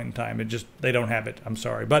this point in time. They don't have it. I'm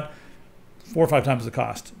sorry. But 4 or 5 times the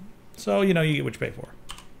cost. So, you get what you pay for.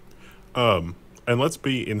 And let's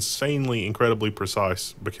be insanely, incredibly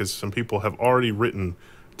precise, because some people have already written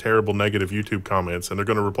terrible negative YouTube comments, and they're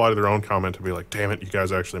going to reply to their own comment and be like, damn it, you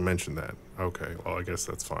guys actually mentioned that. Okay, well, I guess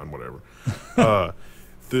that's fine, whatever.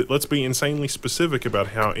 Let's be insanely specific about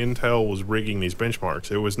how Intel was rigging these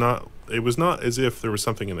benchmarks. It was not as if there was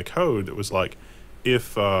something in the code that was like,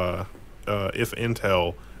 if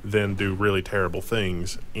Intel then do really terrible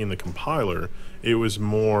things in the compiler. It was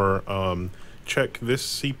more check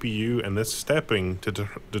this CPU and this stepping to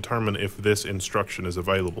determine if this instruction is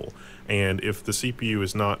available. And if the CPU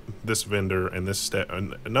is not this vendor and this step,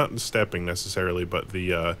 not stepping necessarily, but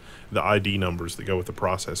the ID numbers that go with the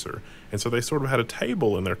processor. And so they sort of had a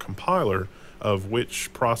table in their compiler of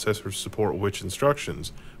which processors support which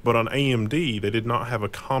instructions. But on AMD, they did not have a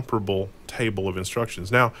comparable table of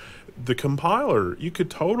instructions. Now, the compiler, you could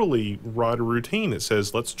totally write a routine that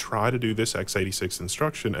says, let's try to do this x86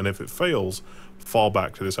 instruction, and if it fails, fall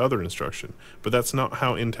back to this other instruction. But that's not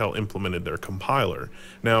how Intel implemented their compiler.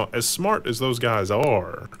 Now, as smart as those guys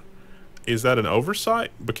are, is that an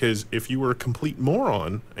oversight? Because if you were a complete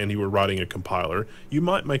moron and you were writing a compiler, you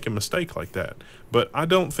might make a mistake like that. But I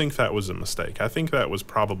don't think that was a mistake. I think that was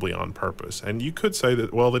probably on purpose. And you could say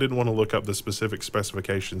that, well, they didn't want to look up the specific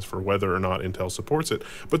specifications for whether or not Intel supports it.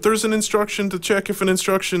 But there's an instruction to check if an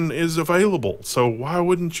instruction is available. So why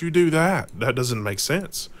wouldn't you do that? That doesn't make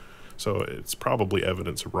sense. So it's probably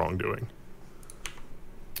evidence of wrongdoing.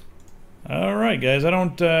 All right, guys. I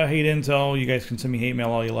don't hate Intel. You guys can send me hate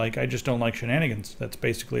mail all you like. I just don't like shenanigans. That's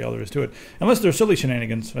basically all there is to it. Unless they're silly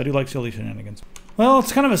shenanigans. I do like silly shenanigans. Well,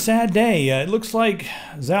 it's kind of a sad day. It looks like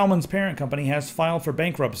Zalman's parent company has filed for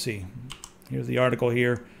bankruptcy. Here's the article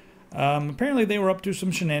here. Apparently, they were up to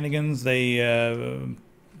some shenanigans. They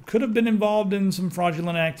could have been involved in some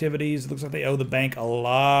fraudulent activities. It looks like they owe the bank a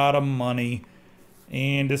lot of money.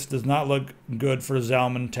 And this does not look good for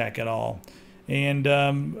Zalman Tech at all. And,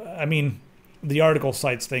 I mean, the article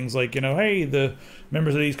cites things like, hey, the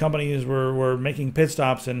members of these companies were making pit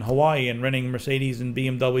stops in Hawaii and renting Mercedes and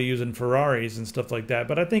BMWs and Ferraris and stuff like that.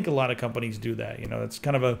 But I think a lot of companies do that. It's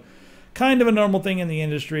kind of a normal thing in the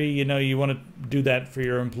industry. You want to do that for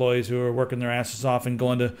your employees who are working their asses off and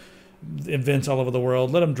going to events all over the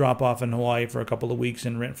world. Let them drop off in Hawaii for a couple of weeks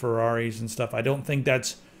and rent Ferraris and stuff. I don't think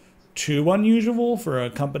that's too unusual for a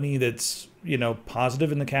company that's,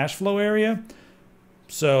 positive in the cash flow area.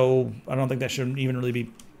 So I don't think that should even really be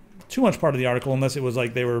too much part of the article, unless it was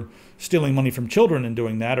like they were stealing money from children and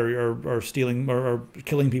doing that, or stealing or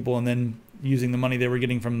killing people and then using the money they were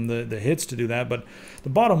getting from the hits to do that. But the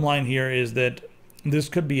bottom line here is that this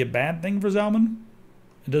could be a bad thing for Zalman.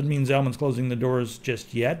 It doesn't mean Zalman's closing the doors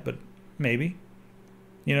just yet, but maybe.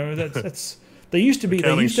 You know, that's they used to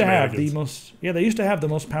have the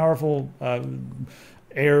most powerful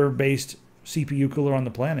air-based CPU cooler on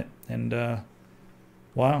the planet, and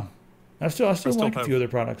wow, I still like a few other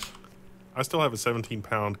products. I still have a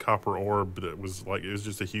 17-pound copper orb that was like, it was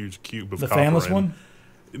just a huge cube of the copper. The fanless one?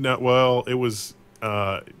 No, well, it was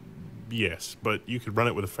yes, but you could run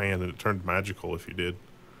it with a fan and it turned magical if you did.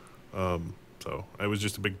 So it was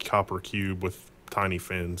just a big copper cube with tiny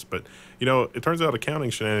fins. But you know, it turns out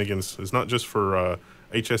accounting shenanigans is not just for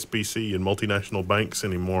HSBC and multinational banks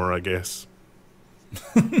anymore, I guess.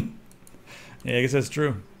 Yeah, I guess that's true.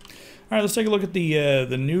 All right, let's take a look at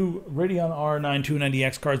the new Radeon R9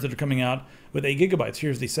 290X cards that are coming out with 8 gigabytes.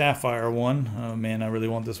 Here's the Sapphire one. Oh man, I really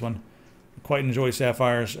want this one. Quite enjoy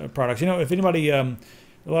Sapphire's products. You know, if anybody, a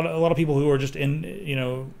lot of people who are just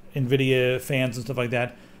NVIDIA fans and stuff like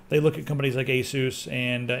that, they look at companies like ASUS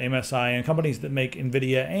and MSI and companies that make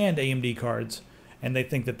NVIDIA and AMD cards, and they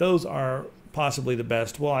think that those are possibly the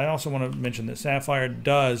best. Well, I also want to mention that Sapphire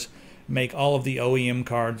does make all of the OEM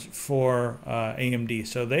cards for AMD,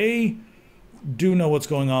 so they do know what's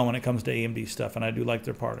going on when it comes to AMD stuff, and I do like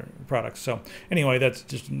their products. So anyway, that's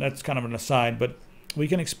kind of an aside, but we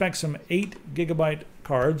can expect some 8 gigabyte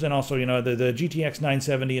cards, and also, you know, the GTX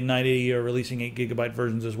 970 and 980 are releasing 8 gigabyte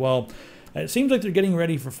versions as well. It seems like they're getting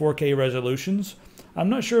ready for 4K resolutions. I'm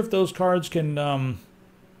not sure if those cards can,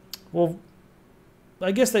 well,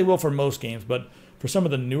 I guess they will for most games, but for some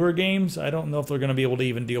of the newer games, I don't know if they're going to be able to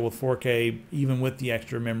even deal with 4K even with the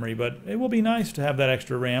extra memory, but it will be nice to have that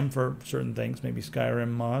extra RAM for certain things, maybe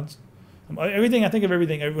Skyrim mods. I think of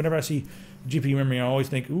everything, whenever I see GPU memory, I always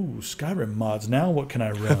think, ooh, Skyrim mods, now what can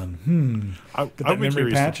I run? Get that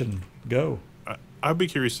memory patch and go. I'd be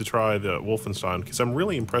curious to try the Wolfenstein, because I'm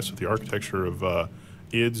really impressed with the architecture of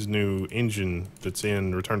id's new engine that's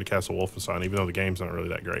in Return to Castle Wolfenstein, even though the game's not really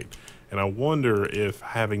that great. And I wonder if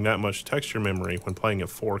having that much texture memory when playing at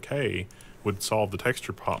 4K would solve the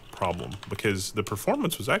texture problem, because the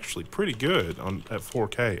performance was actually pretty good at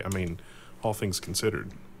 4K. I mean, all things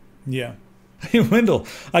considered. Yeah. Hey, Wendell,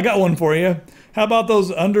 I got one for you. How about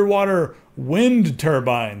those underwater wind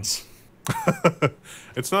turbines?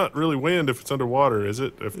 It's not really wind if it's underwater, is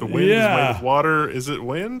it? If the wind is made of water, is it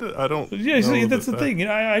wind? I don't Yeah, see, that's the thing.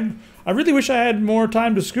 I really wish I had more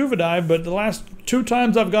time to scuba dive, but the last 2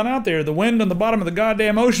 times I've gone out there, the wind on the bottom of the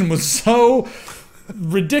goddamn ocean was so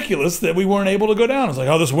ridiculous that we weren't able to go down. It's like,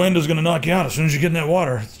 oh, this wind is going to knock you out as soon as you get in that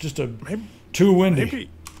water. It's just too windy.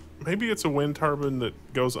 Maybe it's a wind turbine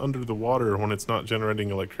that goes under the water when it's not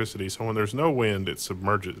generating electricity. So when there's no wind, it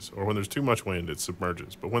submerges. Or when there's too much wind, it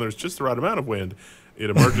submerges. But when there's just the right amount of wind,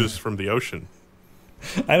 it emerges from the ocean.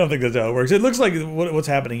 I don't think that's how it works. It looks like what's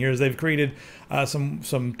happening here is they've created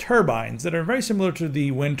some turbines that are very similar to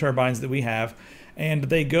the wind turbines that we have. And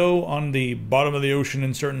they go on the bottom of the ocean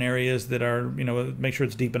in certain areas that are, you know, make sure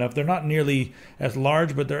it's deep enough. They're not nearly as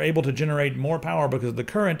large, but they're able to generate more power because the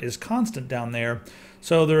current is constant down there.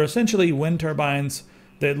 So they're essentially wind turbines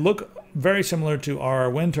that look very similar to our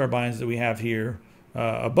wind turbines that we have here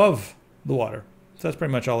above the water. So that's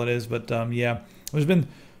pretty much all it is. But yeah, there's been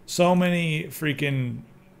so many freaking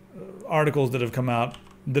articles that have come out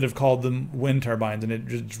that have called them wind turbines, and it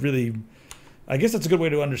just really, I guess that's a good way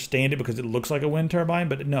to understand it because it looks like a wind turbine,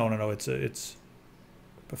 but no, it's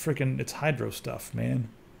hydro stuff, man.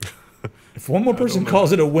 If one more person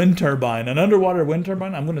calls it a wind turbine, an underwater wind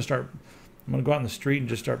turbine, I'm gonna go out in the street and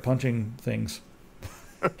just start punching things.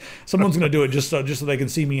 Someone's gonna do it just so they can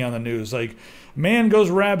see me on the news. Like, man goes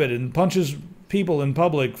rabid and punches people in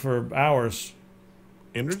public for hours.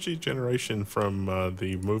 Energy generation from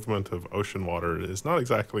the movement of ocean water is not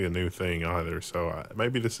exactly a new thing either. So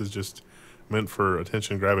maybe this is just meant for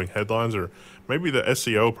attention-grabbing headlines, or maybe the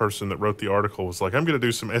SEO person that wrote the article was like, I'm going to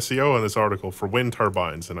do some SEO in this article for wind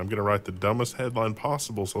turbines, and I'm going to write the dumbest headline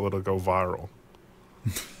possible so it'll go viral.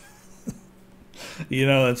 You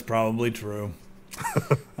know, that's probably true.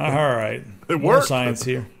 All right. It More worked. science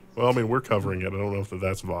here. Well, I mean, we're covering it. I don't know if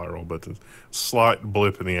that's viral, but a slight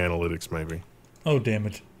blip in the analytics, maybe. Oh, damn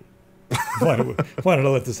it. Why did I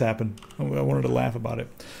let this happen? I wanted to laugh about it.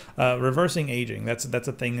 Reversing aging. That's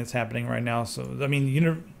a thing that's happening right now. So, I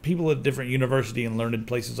mean, people at different university and learned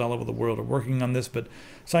places all over the world are working on this, but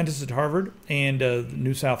scientists at Harvard and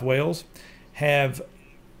New South Wales have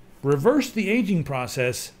reversed the aging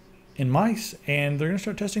process in mice, and they're going to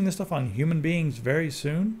start testing this stuff on human beings very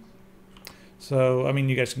soon. So, I mean,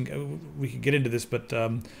 you guys we could get into this, but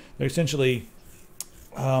they're essentially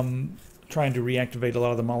trying to reactivate a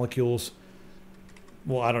lot of the molecules.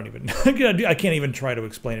 Well, I don't even, I can't even try to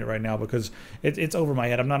explain it right now because it's over my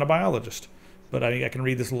head. I'm not a biologist, but I can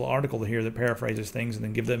read this little article here that paraphrases things and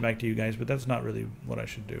then give that back to you guys, but that's not really what I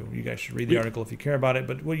should do. You guys should read the article if you care about it,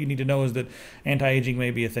 but what you need to know is that anti-aging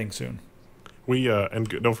may be a thing soon. And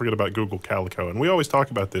don't forget about Google Calico. And we always talk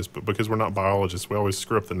about this, but because we're not biologists, we always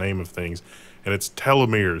screw up the name of things. And it's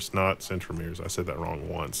telomeres, not centromeres. I said that wrong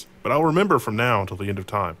once. But I'll remember from now until the end of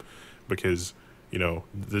time because, you know,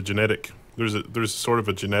 the genetic, there's sort of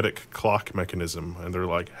a genetic clock mechanism. And they're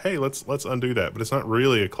like, hey, let's undo that. But it's not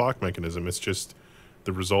really a clock mechanism. It's just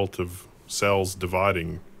the result of cells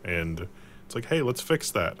dividing. And it's like, hey, let's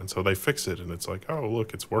fix that. And so they fix it. And it's like, oh,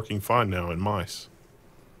 look, it's working fine now in mice.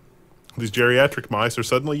 These geriatric mice are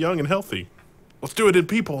suddenly young and healthy. Let's do it in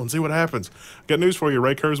people and see what happens. Got news for you.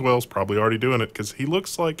 Ray Kurzweil's probably already doing it because he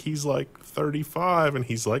looks like he's like 35 and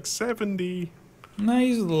he's like 70. No,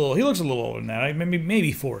 he looks a little older than that.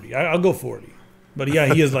 Maybe 40. I'll go 40. But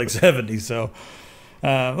yeah, he is like 70. So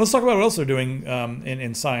let's talk about what else they're doing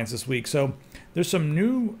in science this week. So there's some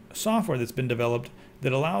new software that's been developed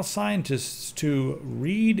that allows scientists to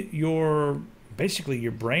read basically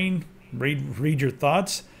your brain, read your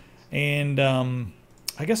thoughts. And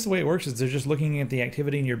I guess the way it works is they're just looking at the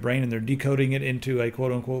activity in your brain and they're decoding it into a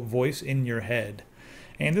quote-unquote voice in your head.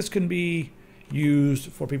 And this can be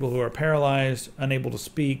used for people who are paralyzed, unable to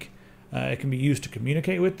speak. It can be used to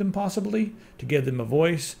communicate with them, possibly, to give them a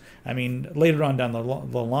voice. I mean, later on down the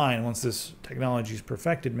line, once this technology is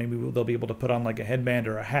perfected, maybe they'll be able to put on like a headband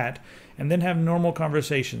or a hat and then have normal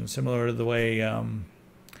conversations, similar to the way...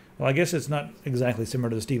 well, I guess it's not exactly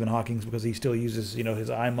similar to Stephen Hawking's because he still uses, his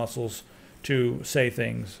eye muscles to say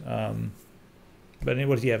things. But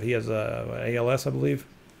what does he have? He has ALS, I believe.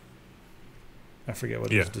 I forget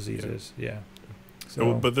what his disease is. Yeah.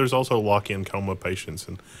 So, but there's also lock-in coma patients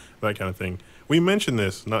and that kind of thing. We mentioned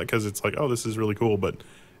this not because it's like, oh, this is really cool, but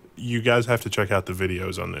you guys have to check out the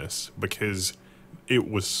videos on this because it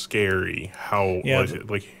was scary.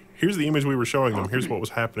 Like, here's the image we were showing them. Here's what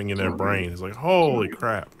was happening in their brain. It's like, holy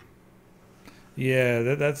crap. Yeah,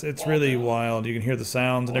 it's really wild. You can hear the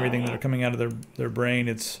sounds and everything that are coming out of their brain.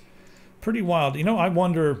 It's pretty wild. I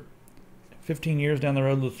wonder, 15 years down the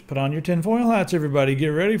road, let's put on your tinfoil hats, everybody. Get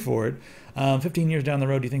ready for it. 15 years down the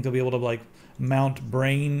road, do you think they'll be able to like mount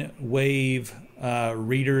brain wave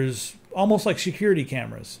readers, almost like security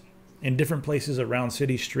cameras, in different places around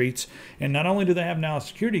city streets? And not only do they have now a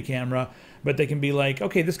security camera, but they can be like,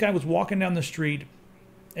 okay, this guy was walking down the street.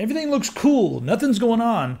 Everything looks cool. Nothing's going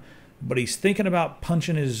on. But he's thinking about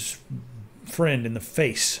punching his friend in the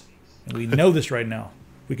face. And we know this right now.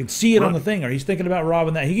 We can see it on the thing. Or he's thinking about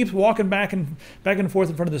robbing that. He keeps walking back and forth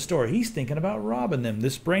in front of the store. He's thinking about robbing them.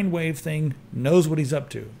 This brainwave thing knows what he's up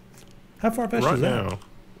to. How far-fetched is that?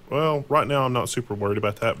 Well, right now I'm not super worried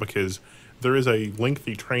about that because there is a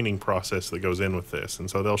lengthy training process that goes in with this. And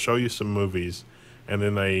so they'll show you some movies, and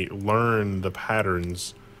then they learn the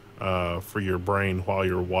patterns for your brain while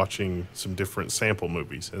you're watching some different sample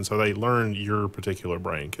movies. And so they learn your particular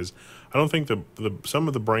brain because I don't think some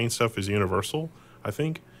of the brain stuff is universal, I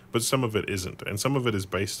think, but some of it isn't. And some of it is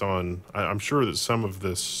based on, I'm sure that some of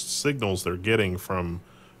the signals they're getting from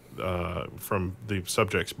the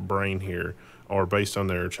subject's brain here are based on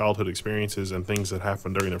their childhood experiences and things that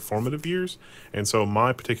happened during their formative years. And so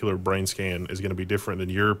my particular brain scan is going to be different than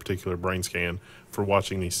your particular brain scan for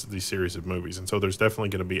watching these series of movies. And so there's definitely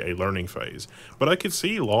going to be a learning phase. But I could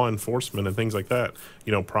see law enforcement and things like that,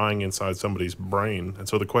 prying inside somebody's brain. And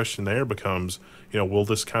so the question there becomes, will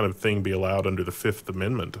this kind of thing be allowed under the Fifth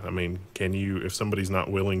Amendment? I mean, can you, if somebody's not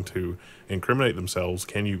willing to incriminate themselves,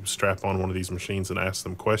 can you strap on one of these machines and ask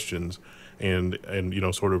them questions and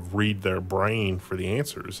sort of read their brain for the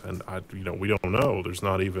answers? And we don't know. There's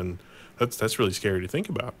not even, that's really scary to think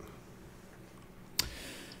about.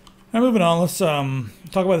 Now, moving on, let's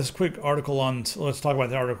talk about this quick article let's talk about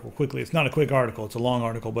the article quickly. It's not a quick article, it's a long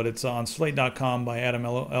article, but it's on slate.com by Adam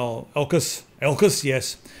Elkus,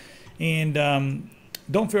 yes. And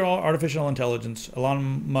don't fear artificial intelligence.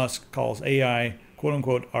 Elon Musk calls AI, quote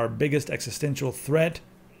unquote, our biggest existential threat.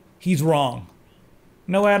 He's wrong.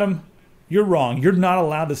 No, Adam, you're wrong. You're not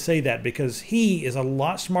allowed to say that because he is a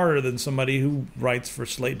lot smarter than somebody who writes for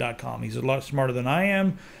slate.com. He's a lot smarter than I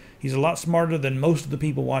am. He's a lot smarter than most of the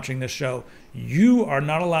people watching this show. You are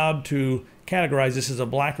not allowed to categorize this as a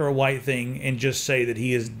black or a white thing and just say that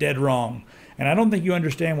he is dead wrong. And I don't think you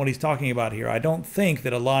understand what he's talking about here. I don't think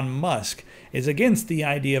that Elon Musk is against the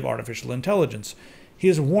idea of artificial intelligence.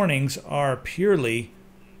 His warnings are purely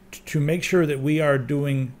to make sure that we are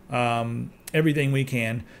doing everything we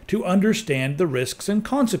can to understand the risks and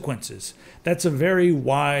consequences. That's a very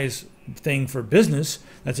wise thing for business.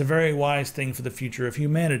 That's a very wise thing for the future of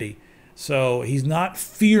humanity. So he's not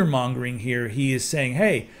fear-mongering here. He is saying,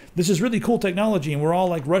 hey, this is really cool technology, and we're all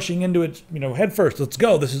like rushing into it, head first. Let's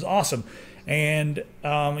go. This is awesome. And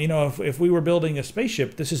if we were building a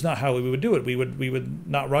spaceship, this is not how we would do it. We would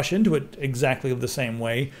not rush into it exactly the same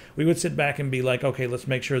way. We would sit back and be like, okay, let's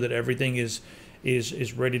make sure that everything is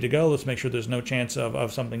ready to go. Let's make sure there's no chance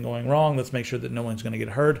of something going wrong. Let's make sure that no one's going to get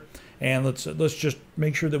hurt, and let's just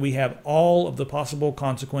make sure that we have all of the possible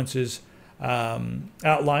consequences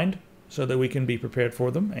outlined so that we can be prepared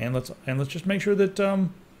for them. And let's just make sure that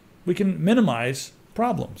we can minimize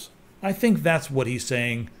problems. I think that's what he's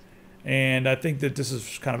saying. And I think that this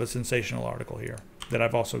is kind of a sensational article here that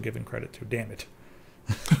I've also given credit to. Damn it.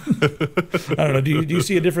 I don't know. Do you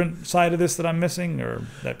see a different side of this that I'm missing, or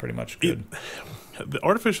that pretty much good? The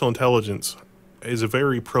artificial intelligence is a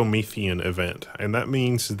very Promethean event, and that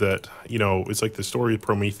means that it's like the story of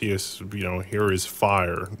Prometheus. Here is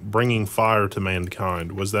fire, bringing fire to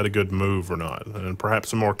mankind. Was that a good move or not? And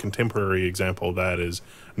perhaps a more contemporary example of that is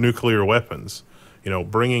nuclear weapons.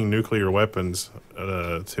 Bringing nuclear weapons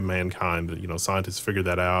to mankind. Scientists figured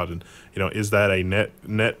that out, and is that a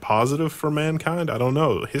net positive for mankind? I don't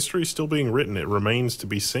know. History is still being written. It remains to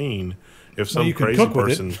be seen if some crazy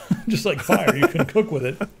person, just like fire, you can cook with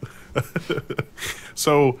it.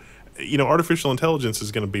 So, artificial intelligence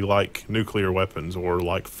is going to be like nuclear weapons or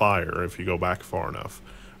like fire if you go back far enough.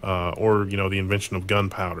 Or the invention of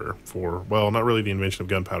gunpowder not really the invention of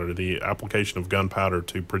gunpowder, the application of gunpowder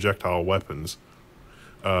to projectile weapons.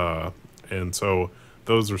 And so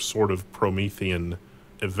those are sort of Promethean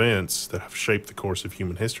events that have shaped the course of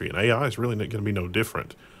human history, and AI is really going to be no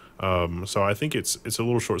different. So I think it's a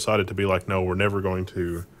little short-sighted to be like, no, we're never going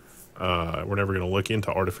to look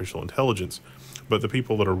into artificial intelligence. But the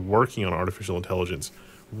people that are working on artificial intelligence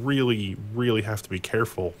really, really have to be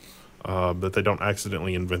careful that they don't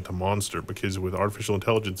accidentally invent a monster, because with artificial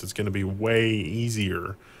intelligence, it's going to be way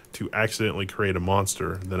easier to accidentally create a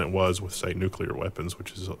monster than it was with, say, nuclear weapons,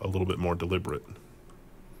 which is a little bit more deliberate.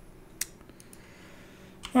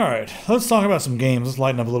 All right, let's talk about some games. Let's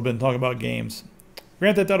lighten up a little bit and talk about games.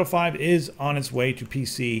 Grand Theft Auto 5 is on its way to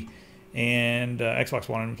PC and Xbox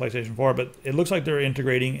One and PlayStation 4, but it looks like they're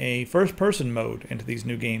integrating a first-person mode into these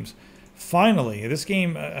new games. Finally, this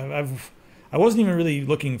game, I wasn't even really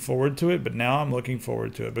looking forward to it, but now I'm looking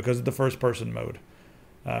forward to it because of the first-person mode.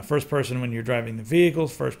 First person when you're driving the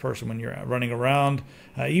vehicles, first person when you're running around,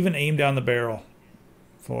 even aim down the barrel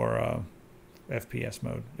for FPS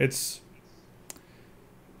mode. This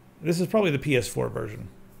is probably the PS4 version.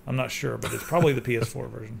 I'm not sure, but it's probably the PS4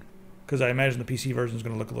 version, because I imagine the PC version is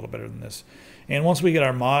going to look a little better than this. And once we get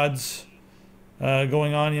our mods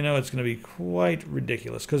going on, it's going to be quite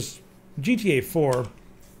ridiculous, because GTA 4,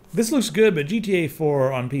 this looks good, but GTA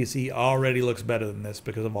 4 on PC already looks better than this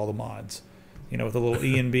because of all the mods. With a little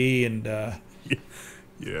E and B and yeah,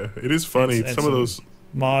 it is funny. And some of those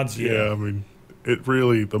mods. Yeah, I mean,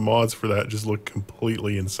 the mods for that just look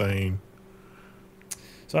completely insane.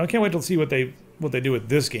 So I can't wait to see what they do with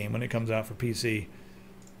this game when it comes out for PC.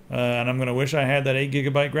 And I'm gonna wish I had that 8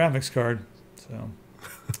 GB graphics card. So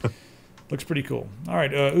looks pretty cool. All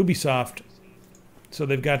right, Ubisoft. So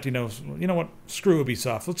they've got you know what? Screw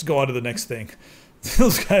Ubisoft. Let's go on to the next thing.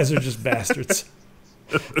 Those guys are just bastards.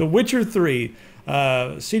 The Witcher 3,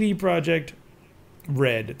 CD Projekt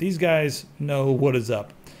Red. These guys know what is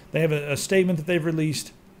up. They have a statement that they've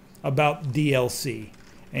released about DLC.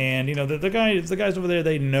 And, the guys over there,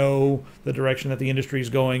 they know the direction that the industry is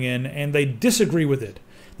going in, and they disagree with it.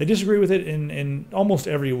 They disagree with it in almost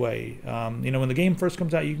every way. When the game first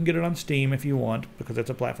comes out, you can get it on Steam if you want, because that's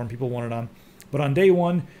a platform people want it on. But on day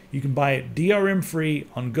one, you can buy it DRM-free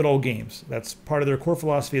on Good Old Games. That's part of their core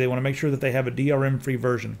philosophy. They want to make sure that they have a DRM-free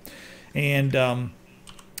version. And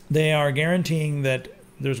they are guaranteeing that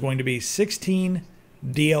there's going to be 16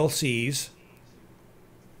 DLCs,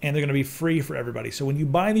 and they're going to be free for everybody. So when you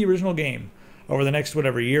buy the original game over the next,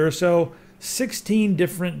 year or so, 16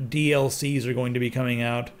 different DLCs are going to be coming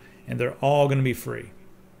out, and they're all going to be free.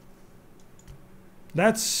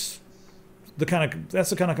 That's the kind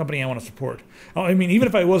of company I want to support. I mean, even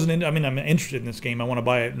if I wasn't I'm interested in this game. I want to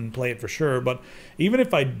buy it and play it for sure. But even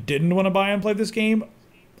if I didn't want to buy and play this game,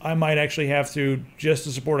 I might actually have to, just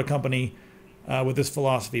to support a company with this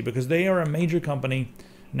philosophy, because they are a major company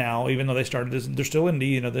now. Even though they're still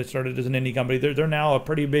indie. They started as an indie company. They're now a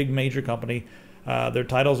pretty big major company. This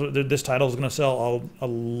title is going to sell a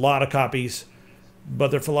lot of copies,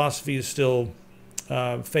 but their philosophy is still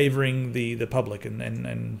favoring the public,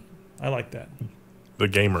 and I like that. The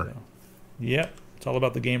gamer. So, Yep, it's all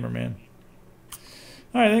about the gamer, man.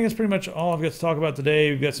 All right, I think that's pretty much all I've got to talk about today.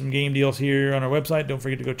 We've got some game deals here on our website. Don't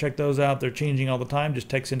forget to go check those out. They're changing all the time. Just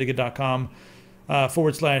text syndicate.com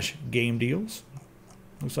 /game deals.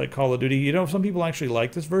 Looks like Call of Duty. You know, some people actually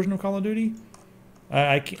like this version of Call of Duty.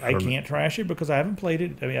 I can't trash it because I haven't played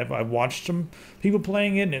it. I mean, I've watched some people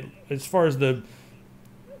playing it, and as far as the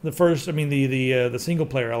first, I mean, the single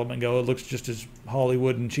player element go, it looks just as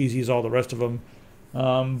Hollywood and cheesy as all the rest of them.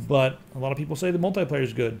 But a lot of people say the multiplayer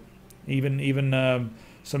is good. Even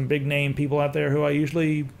some big name people out there who I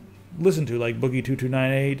usually listen to, like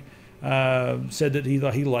Boogie2298, said that he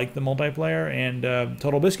liked the multiplayer, and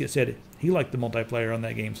Total Biscuit said he liked the multiplayer on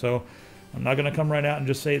that game. So I'm not going to come right out and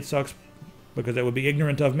just say it sucks, because that would be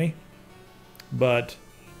ignorant of me. But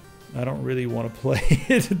I don't really want to play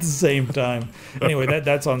it at the same time. Anyway,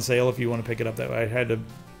 that's on sale if you want to pick it up that way. I had to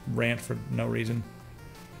rant for no reason.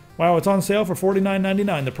 Wow, it's on sale for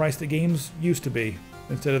 $49.99, the price that games used to be,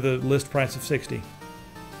 instead of the list price of $60.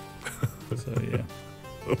 So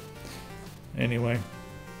yeah. Anyway,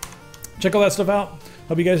 check all that stuff out.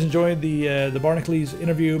 Hope you guys enjoyed the Barnacules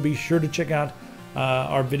interview. Be sure to check out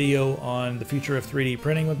our video on the future of 3D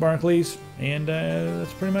printing with Barnacules, and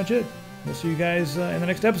that's pretty much it. We'll see you guys in the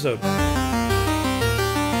next episode.